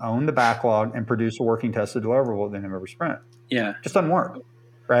that can own the backlog and produce a working tested deliverable at the end of every sprint. Yeah. It just doesn't work,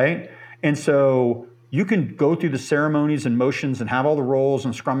 right? And so you can go through the ceremonies and motions and have all the roles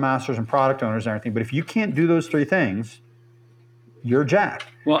and scrum masters and product owners and everything, but if you can't do those three things, you're jacked,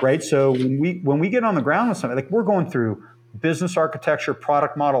 right? So when we get on the ground with something, like we're going through business architecture,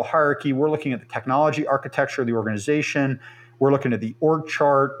 product model hierarchy, we're looking at the technology architecture of the organization, we're looking at the org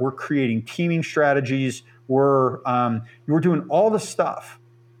chart, we're creating teaming strategies, we're doing all the stuff,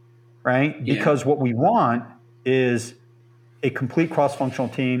 right? Yeah. Because what we want is a complete cross-functional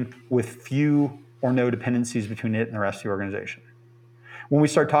team with few or no dependencies between it and the rest of the organization. When we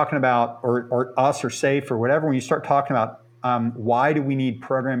start talking about, or us or SAFe or whatever, when you start talking about why do we need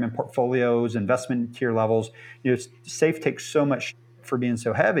program and portfolios, investment tier levels, SAFe takes so much for being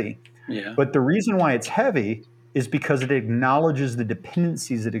so heavy. Yeah. But the reason why it's heavy is because it acknowledges the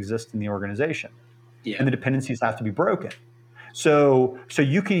dependencies that exist in the organization. Yeah. And the dependencies have to be broken. So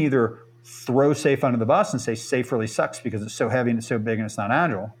you can either throw SAFe under the bus and say SAFe really sucks because it's so heavy and it's so big and it's not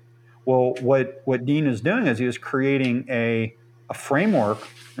agile. Well, what Dean is doing is he is creating a framework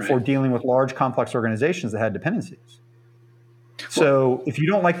for dealing with large, complex organizations that had dependencies. So if you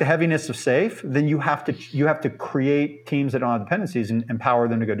don't like the heaviness of SAFe, then you have to create teams that don't have dependencies and empower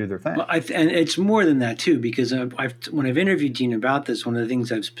them to go do their thing. Well, and it's more than that too, because when I've interviewed Dean about this, one of the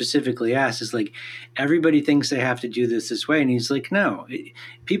things I've specifically asked is like, everybody thinks they have to do this way, and he's like, no.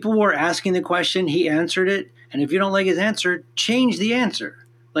 People were asking the question, he answered it, and if you don't like his answer, change the answer.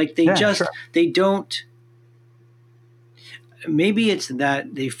 Like they don't. Maybe it's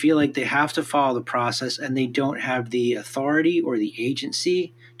that they feel like they have to follow the process and they don't have the authority or the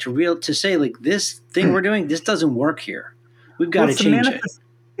agency to say like, this thing we're doing, this doesn't work here. We've got to change it.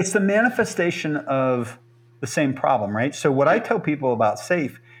 It's the manifestation of the same problem, right? So what I tell people about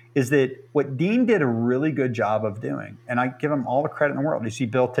SAFe is that what Dean did a really good job of doing, and I give him all the credit in the world, is he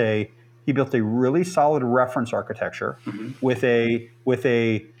built a really solid reference architecture with a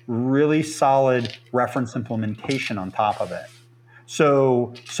really solid reference implementation on top of it.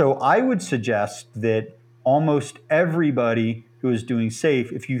 So I would suggest that almost everybody who is doing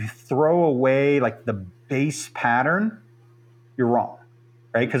SAFe, if you throw away like the base pattern, you're wrong,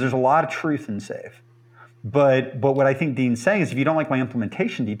 right? Because there's a lot of truth in SAFe. But what I think Dean's saying is, if you don't like my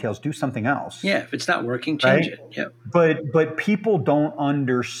implementation details, do something else. Yeah, if it's not working, change it. Yep. But people don't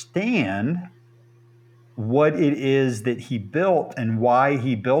understand what it is that he built and why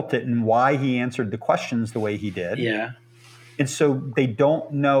he built it and why he answered the questions the way he did. Yeah. And so they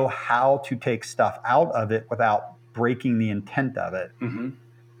don't know how to take stuff out of it without breaking the intent of it. Mm-hmm.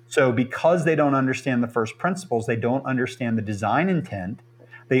 So because they don't understand the first principles, they don't understand the design intent,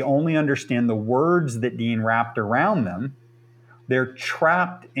 they only understand the words that Dean wrapped around them, they're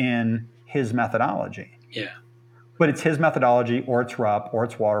trapped in his methodology. Yeah. But it's his methodology, or it's RUP, or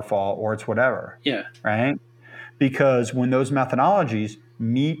it's waterfall, or it's whatever. Yeah. Right? Because when those methodologies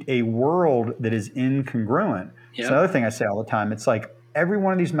meet a world that is incongruent, it's another thing I say all the time. It's like every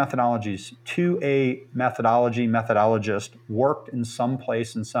one of these methodologies to a methodologist worked in some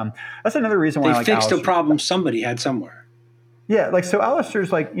place in some. That's another reason why they fixed a problem somebody had somewhere. Yeah, like so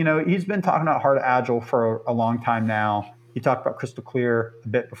Alistair's like, he's been talking about hard agile for a long time now. He talked about Crystal Clear a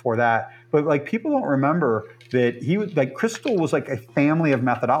bit before that. But like people don't remember that he was like Crystal was like a family of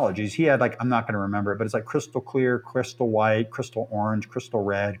methodologies. He had like, I'm not going to remember it, but it's like Crystal Clear, Crystal White, Crystal Orange, Crystal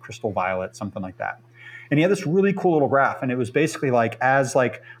Red, Crystal Violet, something like that. And he had this really cool little graph. And it was basically like as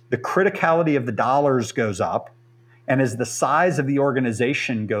like the criticality of the dollars goes up and as the size of the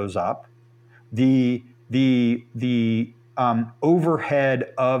organization goes up, the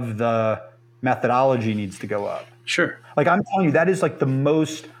overhead of the methodology needs to go up. Sure. Like I'm telling you, that is like the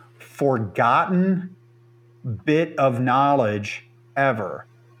most forgotten bit of knowledge ever.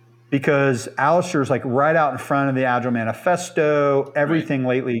 Because Alistair's like right out in front of the Agile Manifesto, everything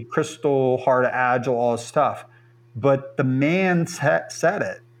lately, Crystal, Hard Agile, all this stuff. But the man said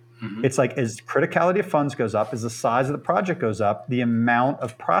it. Mm-hmm. It's like as criticality of funds goes up, as the size of the project goes up, the amount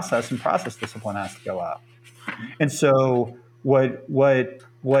of process and process discipline has to go up. And so what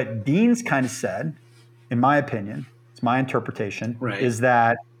Dean's kind of said, in my opinion, it's my interpretation, is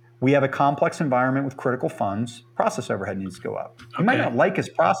that we have a complex environment with critical funds. Process overhead needs to go up. You might not like his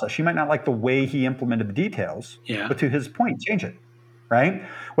process. You might not like the way he implemented the details. Yeah. But to his point, change it, right?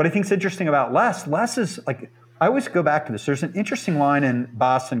 What I think is interesting about Les is like, I always go back to this. There's an interesting line in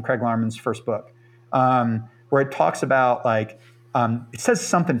Boss and Craig Larman's first book where it talks about like, it says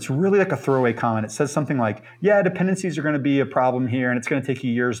something, it's really like a throwaway comment. It says something like, yeah, dependencies are going to be a problem here and it's going to take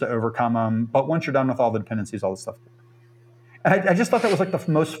you years to overcome them. But once you're done with all the dependencies, all this stuff. And I just thought that was like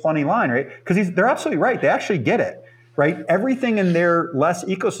the most funny line, right? Because they're absolutely right. They actually get it, right? Everything in their less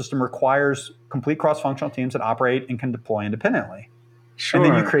ecosystem requires complete cross-functional teams that operate and can deploy independently. Sure.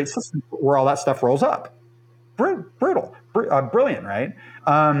 And then you create systems where all that stuff rolls up. Brilliant, right?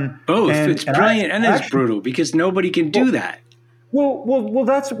 Both. It's brilliant and it's brutal because nobody can do that. Well,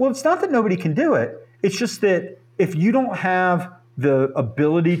 it's not that nobody can do it. It's just that if you don't have the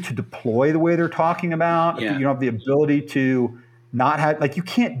ability to deploy the way they're talking about, if you don't have the ability to not have, like you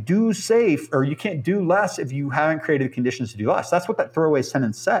can't do SAFe or you can't do less if you haven't created the conditions to do less. That's what that throwaway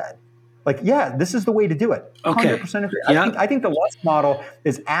sentence said. Like, yeah, this is the way to do it. Okay. 100% agree. I think the less model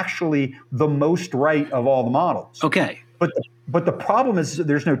is actually the most right of all the models. Okay. But the problem is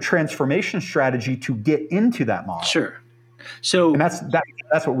there's no transformation strategy to get into that model. Sure. So, and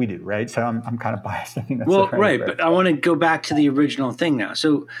that's what we do, right? So I'm kind of biased. I think that's right. But I want to go back to the original thing now.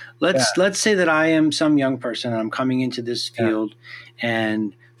 So let's say that I am some young person and I'm coming into this field,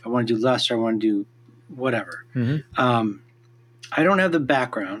 and I want to do less, or I want to do whatever. Mm-hmm. I don't have the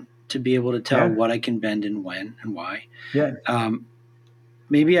background to be able to tell what I can bend and when and why. Yeah.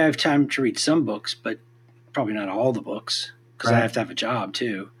 Maybe I have time to read some books, but probably not all the books, because I have to have a job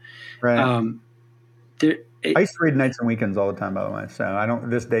too. Right. I used to read nights and weekends all the time, by the way. So I don't,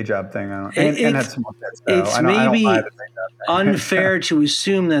 this day job thing, I don't, and had some kids, so it's maybe unfair to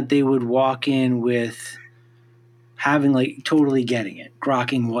assume that they would walk in with having like totally getting it,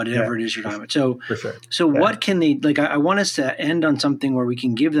 grokking whatever it is you're talking about. So, for sure. So what can they, like, I want us to end on something where we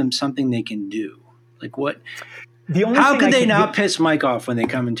can give them something they can do. Like what, how could they not piss Mike off when they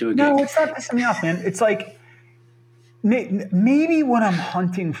come into a gig? No, it's not pissing me off, man. It's like, maybe what I'm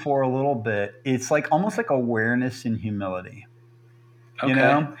hunting for a little bit, it's like almost like awareness and humility. Okay. You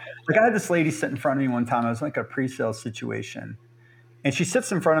know, like I had this lady sit in front of me one time. I was like a pre-sale situation, and she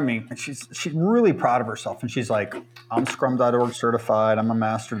sits in front of me, and she's really proud of herself, and she's like, "I'm Scrum.org certified. I'm a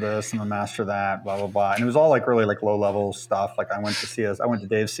master this. I'm a master that. Blah blah blah." And it was all like really like low level stuff. Like I went to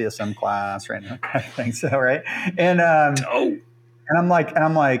Dave's CSM class, right? And that kind of thing. So right, and And I'm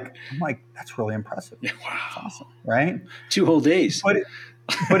like, that's really impressive. Wow, that's awesome, right? 2 whole days.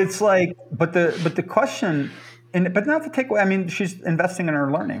 But it's like, but the question, but not to take away. I mean, she's investing in her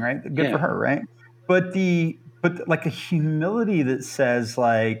learning, right? Good for her, right? But like a humility that says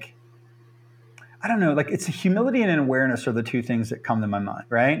like, I don't know, like it's a humility and an awareness are the two things that come to my mind,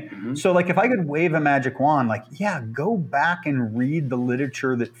 right? Mm-hmm. So like if I could wave a magic wand, like go back and read the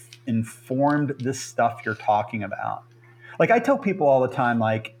literature that informed this stuff you're talking about. Like I tell people all the time,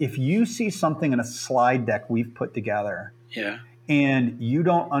 like if you see something in a slide deck we've put together and you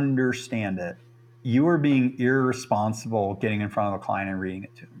don't understand it, you are being irresponsible getting in front of a client and reading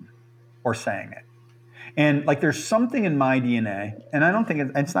it to them or saying it. And like there's something in my DNA, and I don't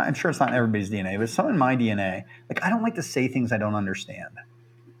think it's not, I'm sure it's not everybody's DNA, but it's something in my DNA. Like I don't like to say things I don't understand,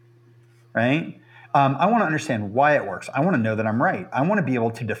 right? I want to understand why it works. I want to know that I'm right. I want to be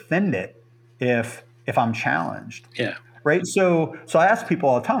able to defend it if I'm challenged. Yeah. Right. So I ask people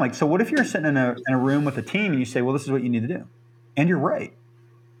all the time, like, so what if you're sitting in a room with a team and you say, well, this is what you need to do. And you're right,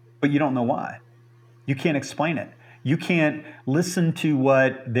 but you don't know why. You can't explain it. You can't listen to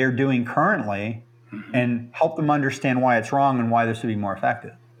what they're doing currently and help them understand why it's wrong and why this would be more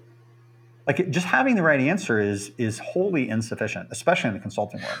effective. Like just having the right answer is wholly insufficient, especially in the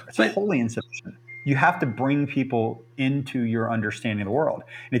consulting world. It's wholly insufficient. You have to bring people into your understanding of the world.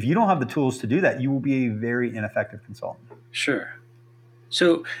 And if you don't have the tools to do that, you will be a very ineffective consultant. Sure.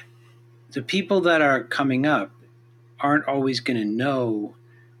 So the people that are coming up aren't always going to know.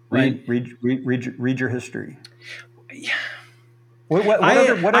 Read your history. Yeah.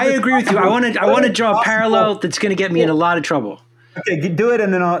 I agree with you. I want to draw a parallel that's going to get me in a lot of trouble. Okay, do it,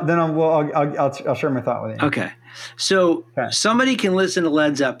 and then I'll share my thought with you. Okay, so somebody can listen to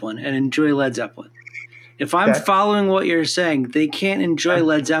Led Zeppelin and enjoy Led Zeppelin. If I'm following what you're saying, they can't enjoy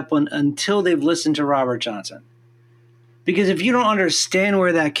Led Zeppelin until they've listened to Robert Johnson. Because if you don't understand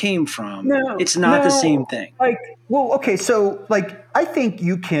where that came from, it's not the same thing. So I think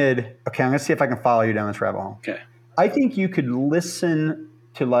you could. Okay, I'm gonna see if I can follow you down this rabbit hole. Okay, I think you could listen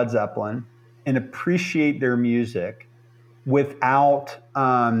to Led Zeppelin and appreciate their music without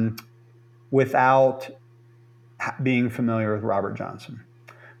being familiar with Robert Johnson.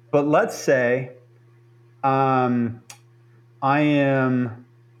 But let's say I am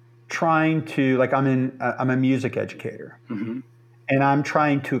trying to, I'm a music educator, and I'm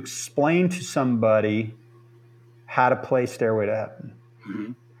trying to explain to somebody how to play Stairway to Heaven,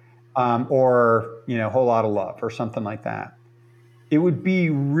 or Whole Lotta Love, or something like that. It would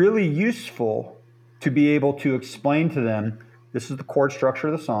be really useful to be able to explain to them, this is the chord structure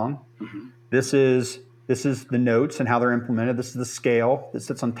of the song. This is the notes and how they're implemented. This is the scale that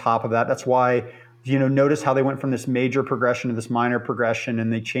sits on top of that. That's why, notice how they went from this major progression to this minor progression,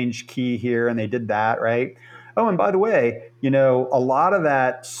 and they changed key here and they did that, right? Oh, and by the way, a lot of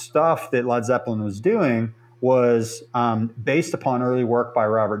that stuff that Led Zeppelin was doing was based upon early work by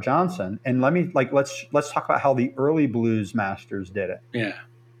Robert Johnson. And let's talk about how the early blues masters did it. Yeah.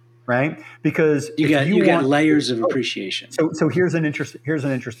 Right? Because you get layers of appreciation. So here's an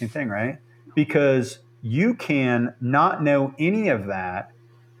interesting thing, right? Because you can not know any of that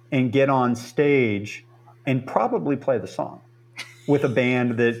and get on stage and probably play the song with a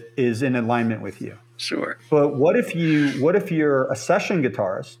band that is in alignment with you. Sure. But what if you're a session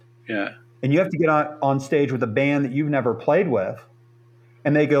guitarist? Yeah. And you have to get on stage with a band that you've never played with,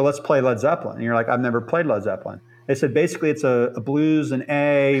 and they go, let's play Led Zeppelin. And you're like, I've never played Led Zeppelin. They said basically it's a blues, an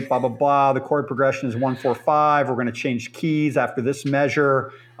A, blah, blah, blah. The chord progression is 1-4-5. We're going to change keys after this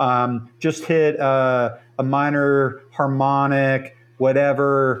measure. Just hit a minor harmonic,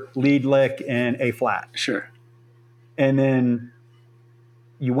 whatever, lead lick and A flat. Sure. And then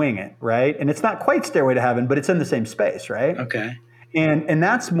you wing it, right? And it's not quite Stairway to Heaven, but it's in the same space, right? Okay. And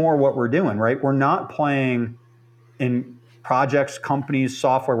that's more what we're doing, right? We're not playing in projects, companies,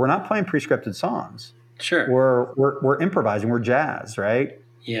 software. We're not playing pre-scripted songs. Sure. We're improvising. We're jazz, right?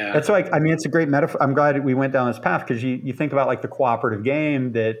 Yeah. That's like, I mean, it's a great metaphor. I'm glad we went down this path because you think about like the cooperative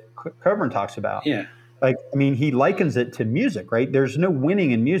game that Coburn talks about. Yeah. Like, I mean, he likens it to music, right? There's no winning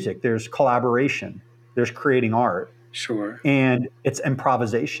in music. There's collaboration. There's creating art. Sure. And it's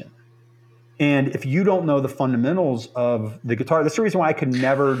improvisation. And if you don't know the fundamentals of the guitar, that's the reason why I could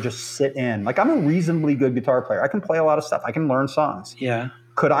never just sit in. Like, I'm a reasonably good guitar player. I can play a lot of stuff. I can learn songs. Yeah.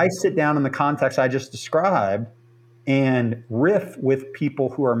 Could I sit down in the context I just described and riff with people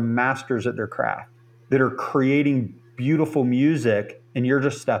who are masters at their craft, that are creating beautiful music, and you're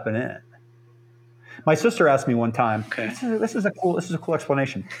just stepping in? My sister asked me one time. Okay. This is a cool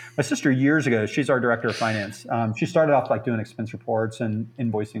explanation. My sister years ago, she's our director of finance. She started off like doing expense reports and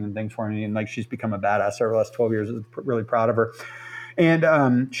invoicing and things for me, and like she's become a badass over the last 12 years. I'm really proud of her.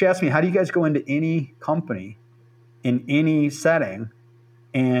 And she asked me, "How do you guys go into any company in any setting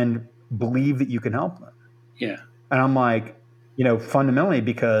and believe that you can help them?" Yeah. And I'm like, fundamentally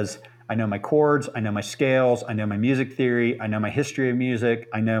because I know my chords, I know my scales, I know my music theory, I know my history of music,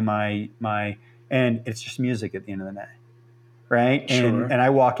 I know my and it's just music at the end of the day, right? Sure. And I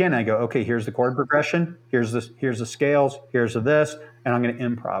walk in, and I go, okay, here's the chord progression, here's the scales, here's this, and I'm going to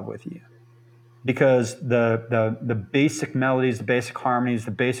improv with you, because the basic melodies, the basic harmonies,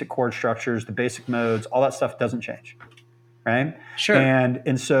 the basic chord structures, the basic modes, all that stuff doesn't change, right? Sure.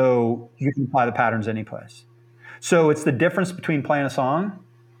 And so you can apply the patterns any place. So it's the difference between playing a song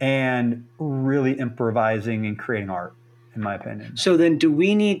and really improvising and creating art, in my opinion. So then do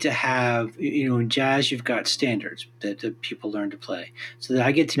we need to have, in jazz, you've got standards that people learn to play. So that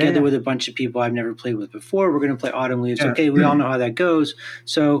I get together with a bunch of people I've never played with before. We're going to play Autumn Leaves. Okay, we all know how that goes.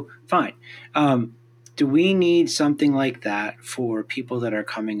 So fine. Do we need something like that for people that are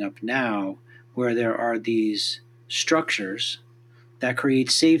coming up now, where there are these structures that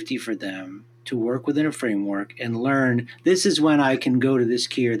create safety for them to work within a framework and learn, this is when I can go to this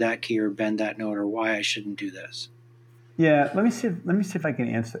key or that key or bend that note, or why I shouldn't do this? Yeah, let me see if I can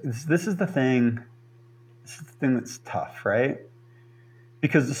answer. This is the thing. This is the thing that's tough, right?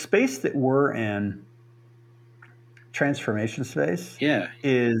 Because the space that we're in, transformation space,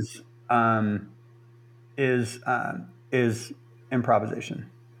 is improvisation.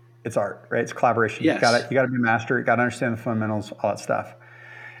 It's art, right? It's collaboration. Yes. You got to be a master. You got to understand the fundamentals, all that stuff.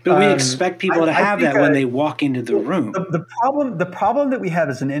 But we expect people to have that when they walk into the room. The problem that we have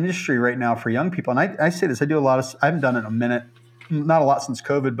as an industry right now for young people, and I say this, I haven't done it in a minute, not a lot since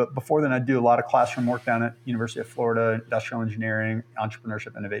COVID, but before then I do a lot of classroom work down at University of Florida, industrial engineering,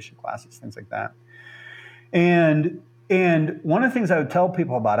 entrepreneurship, innovation classes, things like that. And one of the things I would tell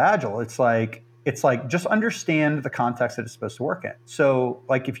people about Agile, it's like just understand the context that it's supposed to work in. So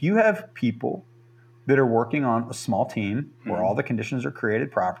like if you have people that are working on a small team where all the conditions are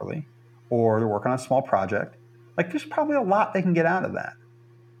created properly, or they're working on a small project, like there's probably a lot they can get out of that,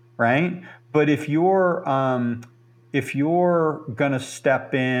 right? But if you're going to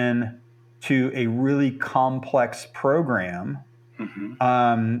step in to a really complex program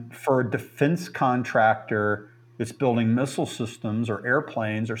for a defense contractor that's building missile systems or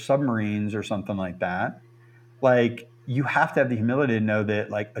airplanes or submarines or something like that, like you have to have the humility to know that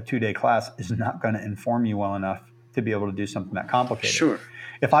like a 2-day class is not going to inform you well enough to be able to do something that complicated. Sure.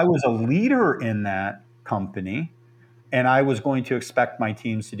 If I was a leader in that company and I was going to expect my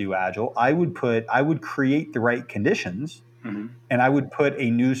teams to do Agile, I would create the right conditions, and I would put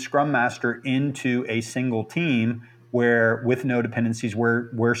a new Scrum Master into a single team with no dependencies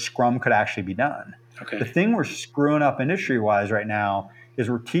where Scrum could actually be done. Okay. The thing we're screwing up industry-wise right now is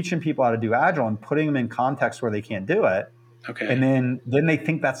we're teaching people how to do Agile and putting them in context where they can't do it. Okay. And then they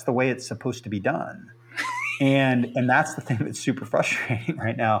think that's the way it's supposed to be done. and that's the thing that's super frustrating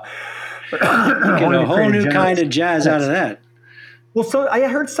right now. Get a whole new kind of jazz out of that. Well, so I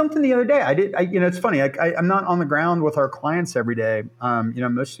heard something the other day. It's funny. I'm not on the ground with our clients every day. I'm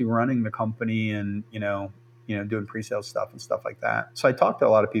mostly running the company and, doing pre-sales stuff and stuff like that. So I talk to a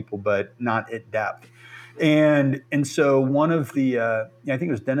lot of people, but not at depth. And so one of the, I think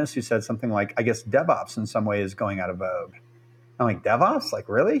it was Dennis who said something like, I guess DevOps in some way is going out of vogue. I'm like, DevOps? Like,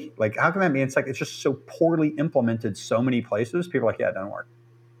 really? Like, how can that be? It's like, it's just so poorly implemented so many places. People are like, yeah, it doesn't work.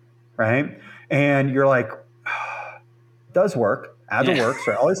 Right. And you're like, does work. Agile works,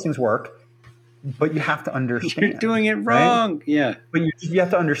 right? All these things work, but you have to understand. You're doing it wrong. Right? Yeah. But you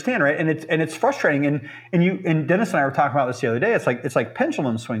have to understand, right? And it's frustrating. And Dennis and I were talking about this the other day. It's like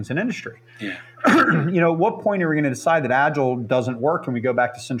pendulum swings in industry. Yeah. At what point are we going to decide that Agile doesn't work and we go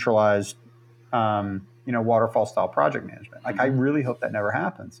back to centralized, waterfall style project management? Like, I really hope that never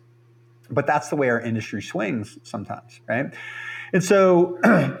happens. But that's the way our industry swings sometimes, right? And so,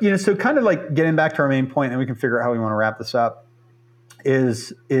 so kind of like getting back to our main point, and we can figure out how we want to wrap this up,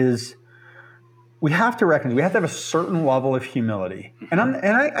 is we have to recognize, we have to have a certain level of humility. And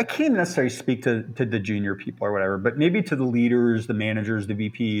I can't necessarily speak to the junior people or whatever, but maybe to the leaders, the managers, the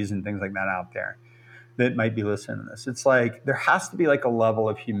VPs, and things like that out there that might be listening to this. It's like there has to be like a level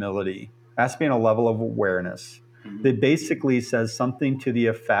of humility. There has to be a level of awareness that basically says something to the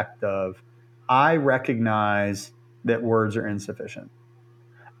effect of, I recognize that words are insufficient.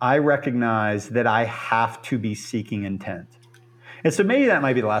 I recognize that I have to be seeking intent. And so maybe that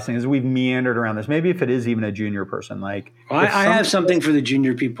might be the last thing, is we've meandered around this. Maybe if it is even a junior person, like, I have something for the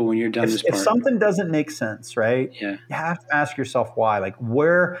junior people when you're done this part. If something doesn't make sense, right? Yeah. You have to ask yourself why. Like,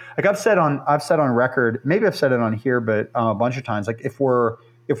 where? Like I've said on record, maybe I've said it on here, but a bunch of times. Like, if we're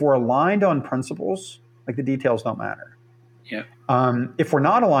aligned on principles, like, the details don't matter. Yeah. If we're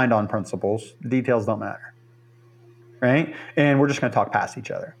not aligned on principles, the details don't matter. Right? And we're just going to talk past each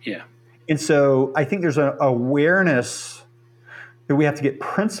other. Yeah. And so I think there's an awareness that we have to get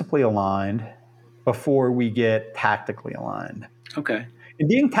principally aligned before we get tactically aligned. Okay. And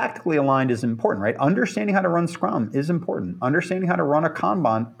being tactically aligned is important, right? Understanding how to run Scrum is important. Understanding how to run a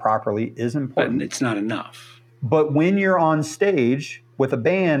Kanban properly is important. But it's not enough. But when you're on stage with a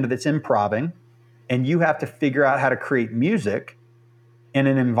band that's improvising and you have to figure out how to create music in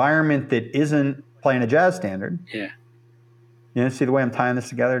an environment that isn't playing a jazz standard. Yeah. See the way I'm tying this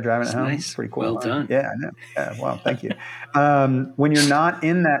together, driving it home? Nice. It's pretty cool. Well done. Yeah, I know. Yeah, well, thank you. When you're not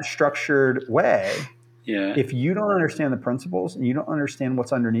in that structured way, if you don't understand the principles and you don't understand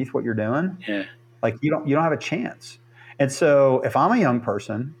what's underneath what you're doing, like, you don't have a chance. And so if I'm a young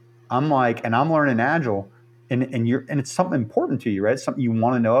person, I'm like, and I'm learning Agile, and it's something important to you, right? It's something you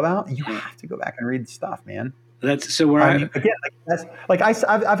want to know about. You have to go back and read the stuff, man. That's so where I've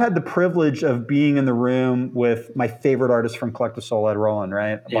had the privilege of being in the room with my favorite artist from Collective Soul, Ed Roland,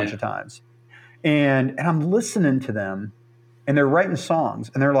 right? A bunch of times. And I'm listening to them, and they're writing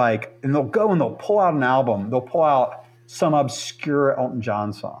songs, and they're like, and they'll go and they'll pull out an album. They'll pull out some obscure Elton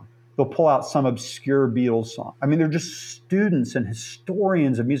John song. They'll pull out some obscure Beatles song. I mean, they're just students and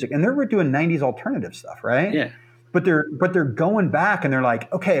historians of music, and they're doing 90s alternative stuff, right? Yeah. But they're going back, and they're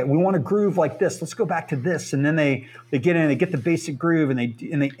like, okay, we want to groove like this. Let's go back to this, and then they get in, they get the basic groove, and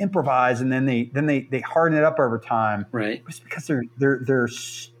they improvise, and then they harden it up over time. Right. It's because they're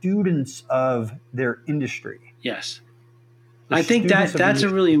students of their industry. Yes, I think that's a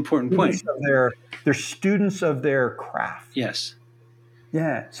really important point. They're students of their craft. Yes.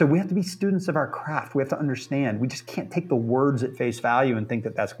 Yeah. So we have to be students of our craft. We have to understand. We just can't take the words at face value and think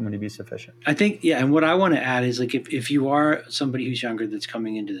that that's going to be sufficient. I think, and what I want to add is, like, if you are somebody who's younger that's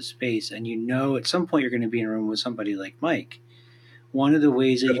coming into the space, and at some point you're going to be in a room with somebody like Mike, one of the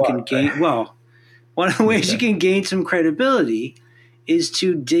ways that you can gain some credibility is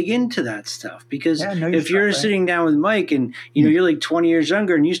to dig into that stuff. Because if you're sitting down with Mike and you're like 20 years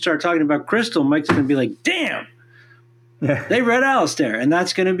younger and you start talking about Crystal, Mike's going to be like, damn. Yeah. They read Alistair, and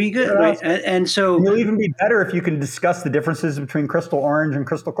that's going to be good, right? And so you'll even be better if you can discuss the differences between Crystal Orange and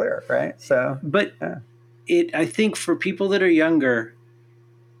Crystal Clear, right? So, but I think for people that are younger,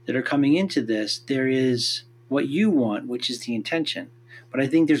 that are coming into this, there is what you want, which is the intention. But I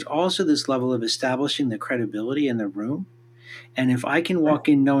think there's also this level of establishing the credibility in the room. And if I can walk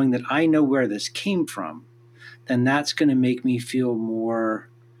in knowing that I know where this came from, then that's going to make me feel more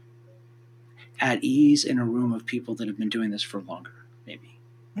at ease in a room of people that have been doing this for longer, maybe.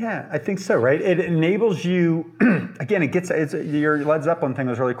 Yeah, I think so, right? It enables you, again, your Led Zeppelin thing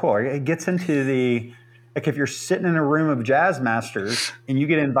was really cool. It gets into like, if you're sitting in a room of jazz masters and you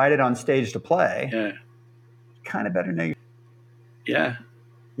get invited on stage to play, you kind of better know. Yeah.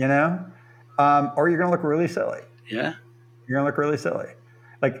 Or you're going to look really silly. Yeah. You're going to look really silly.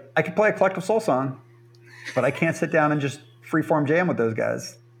 Like, I could play a Collective Soul song, but I can't sit down and just freeform jam with those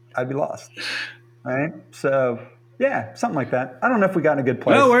guys. I'd be lost, right? So, yeah, something like that. I don't know if we got in a good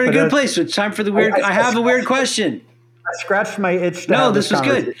place. No, we're in a good place. So it's time for the weird. I have a weird question. I scratched my itch. No, this was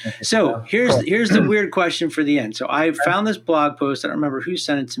good. So here's the weird question for the end. So I found this blog post. I don't remember who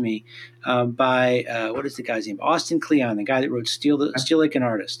sent it to me. By what is the guy's name? Austin Kleon, the guy that wrote Steal Like an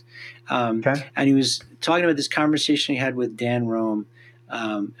Artist. And he was talking about this conversation he had with Dan Rome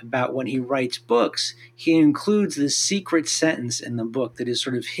about when he writes books, he includes this secret sentence in the book that is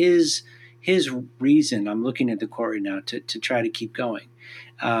sort of his reason. I'm looking at the quote right now to try to keep going.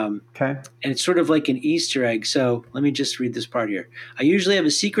 Okay. And it's sort of like an Easter egg. So let me just read this part here. I usually have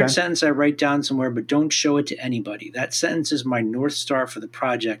a secret sentence I write down somewhere, but don't show it to anybody. That sentence is my North Star for the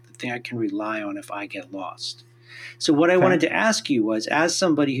project, the thing I can rely on if I get lost. So what I wanted to ask you was, as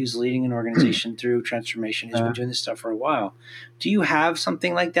somebody who's leading an organization through transformation, who's been doing this stuff for a while, do you have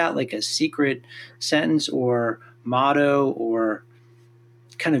something like that, like a secret sentence or motto or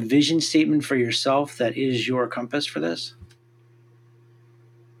kind of vision statement for yourself that is your compass for this?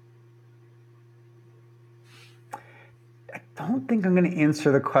 I don't think I'm going to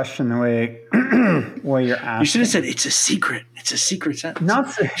answer the question the way you're asking. You should have said it's a secret. It's a secret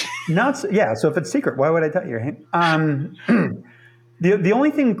sentence. Yeah. So if it's secret, why would I tell you? Right? The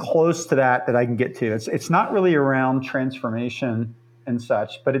only thing close to that I can get to, it's not really around transformation and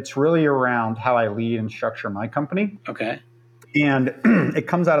such, but it's really around how I lead and structure my company. Okay. And it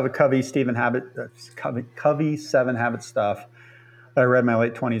comes out of the Covey 7 Habits stuff that I read in my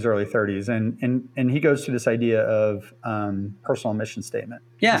late 20s, early 30s. And he goes through this idea of personal mission statement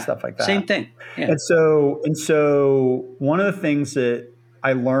and stuff like that. Same thing. Yeah. And so one of the things that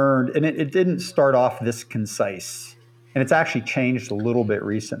I learned, and it didn't start off this concise, and it's actually changed a little bit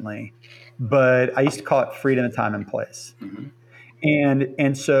recently, but I used to call it freedom of time and place. Mm-hmm.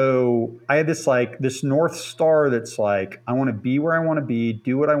 And so I had this North Star that's like, I want to be where I want to be,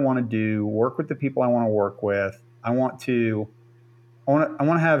 do what I want to do, work with the people I want to work with. I want to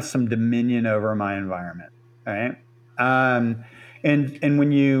have some dominion over my environment, right? And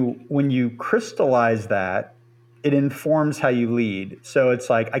when you crystallize that, it informs how you lead. So it's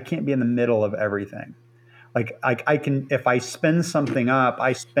like, I can't be in the middle of everything. Like I can, if I spin something up,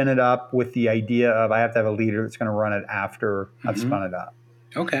 I spin it up with the idea of I have to have a leader that's going to run it after I've spun it up.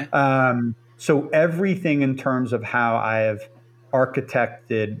 Okay. So everything in terms of how I have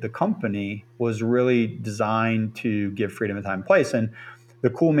architected the company was really designed to give freedom of time and place. And the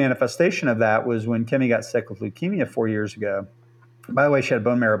cool manifestation of that was when Kimmy got sick with leukemia 4 years ago. By the way, she had a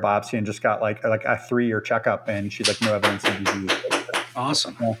bone marrow biopsy and just got like a 3-year checkup, and she's like, no evidence of disease.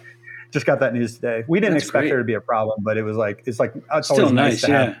 Awesome. Just got that news today. We didn't expect there to be a problem, but it's still always nice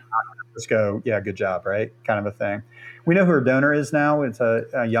to have. Yeah. Just go, yeah, good job, right? Kind of a thing. We know who her donor is now. It's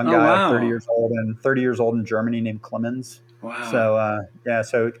a young guy, 30 years old in Germany named Clemens. Wow. So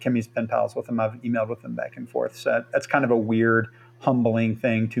so Kimmy's pen pals with him. I've emailed with him back and forth. So that's kind of a weird, humbling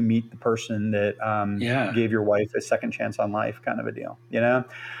thing to meet the person that gave your wife a second chance on life, kind of a deal, you know?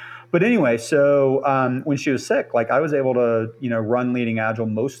 But anyway, so when she was sick, like I was able to, run Leading Agile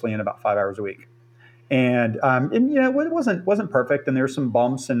mostly in about 5 hours a week. And it wasn't perfect, and there's some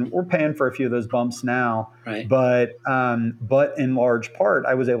bumps, and we're paying for a few of those bumps now. Right. But in large part,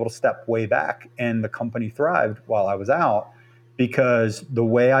 I was able to step way back, and the company thrived while I was out, because the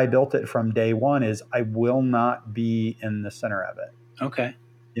way I built it from day one is I will not be in the center of it. Okay.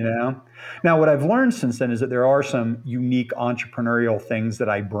 Now what I've learned since then is that there are some unique entrepreneurial things that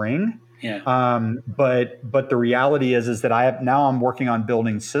I bring. Yeah. But the reality is that I'm working on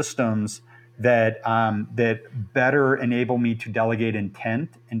building systems that better enable me to delegate intent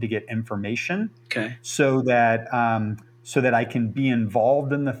and to get information. Okay. So that I can be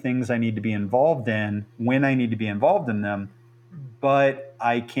involved in the things I need to be involved in when I need to be involved in them, but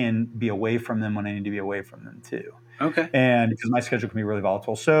I can be away from them when I need to be away from them too. Okay. And because my schedule can be really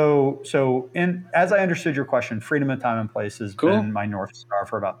volatile. So as I understood your question, freedom of time and place has been my North Star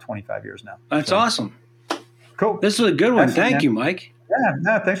for about 25 years now. That's awesome. Cool. This was a good one. Thank you, Mike. Yeah,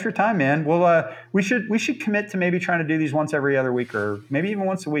 no, thanks for your time, man. Well, we should commit to maybe trying to do these once every other week, or maybe even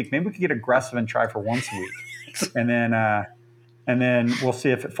once a week. Maybe we could get aggressive and try for once a week, and then we'll see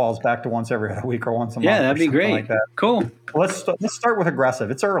if it falls back to once every other week or once a month. Yeah, that'd be great. Like that. Cool. Let's start with aggressive.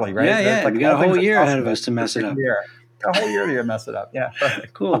 It's early, right? Yeah. We got a whole year ahead of us to mess it up. A whole year to mess it up. Yeah.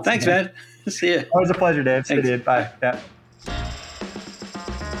 Perfect. Cool. Thanks, man. See you. Always a pleasure, Dave. See you, dude. Bye. Yeah.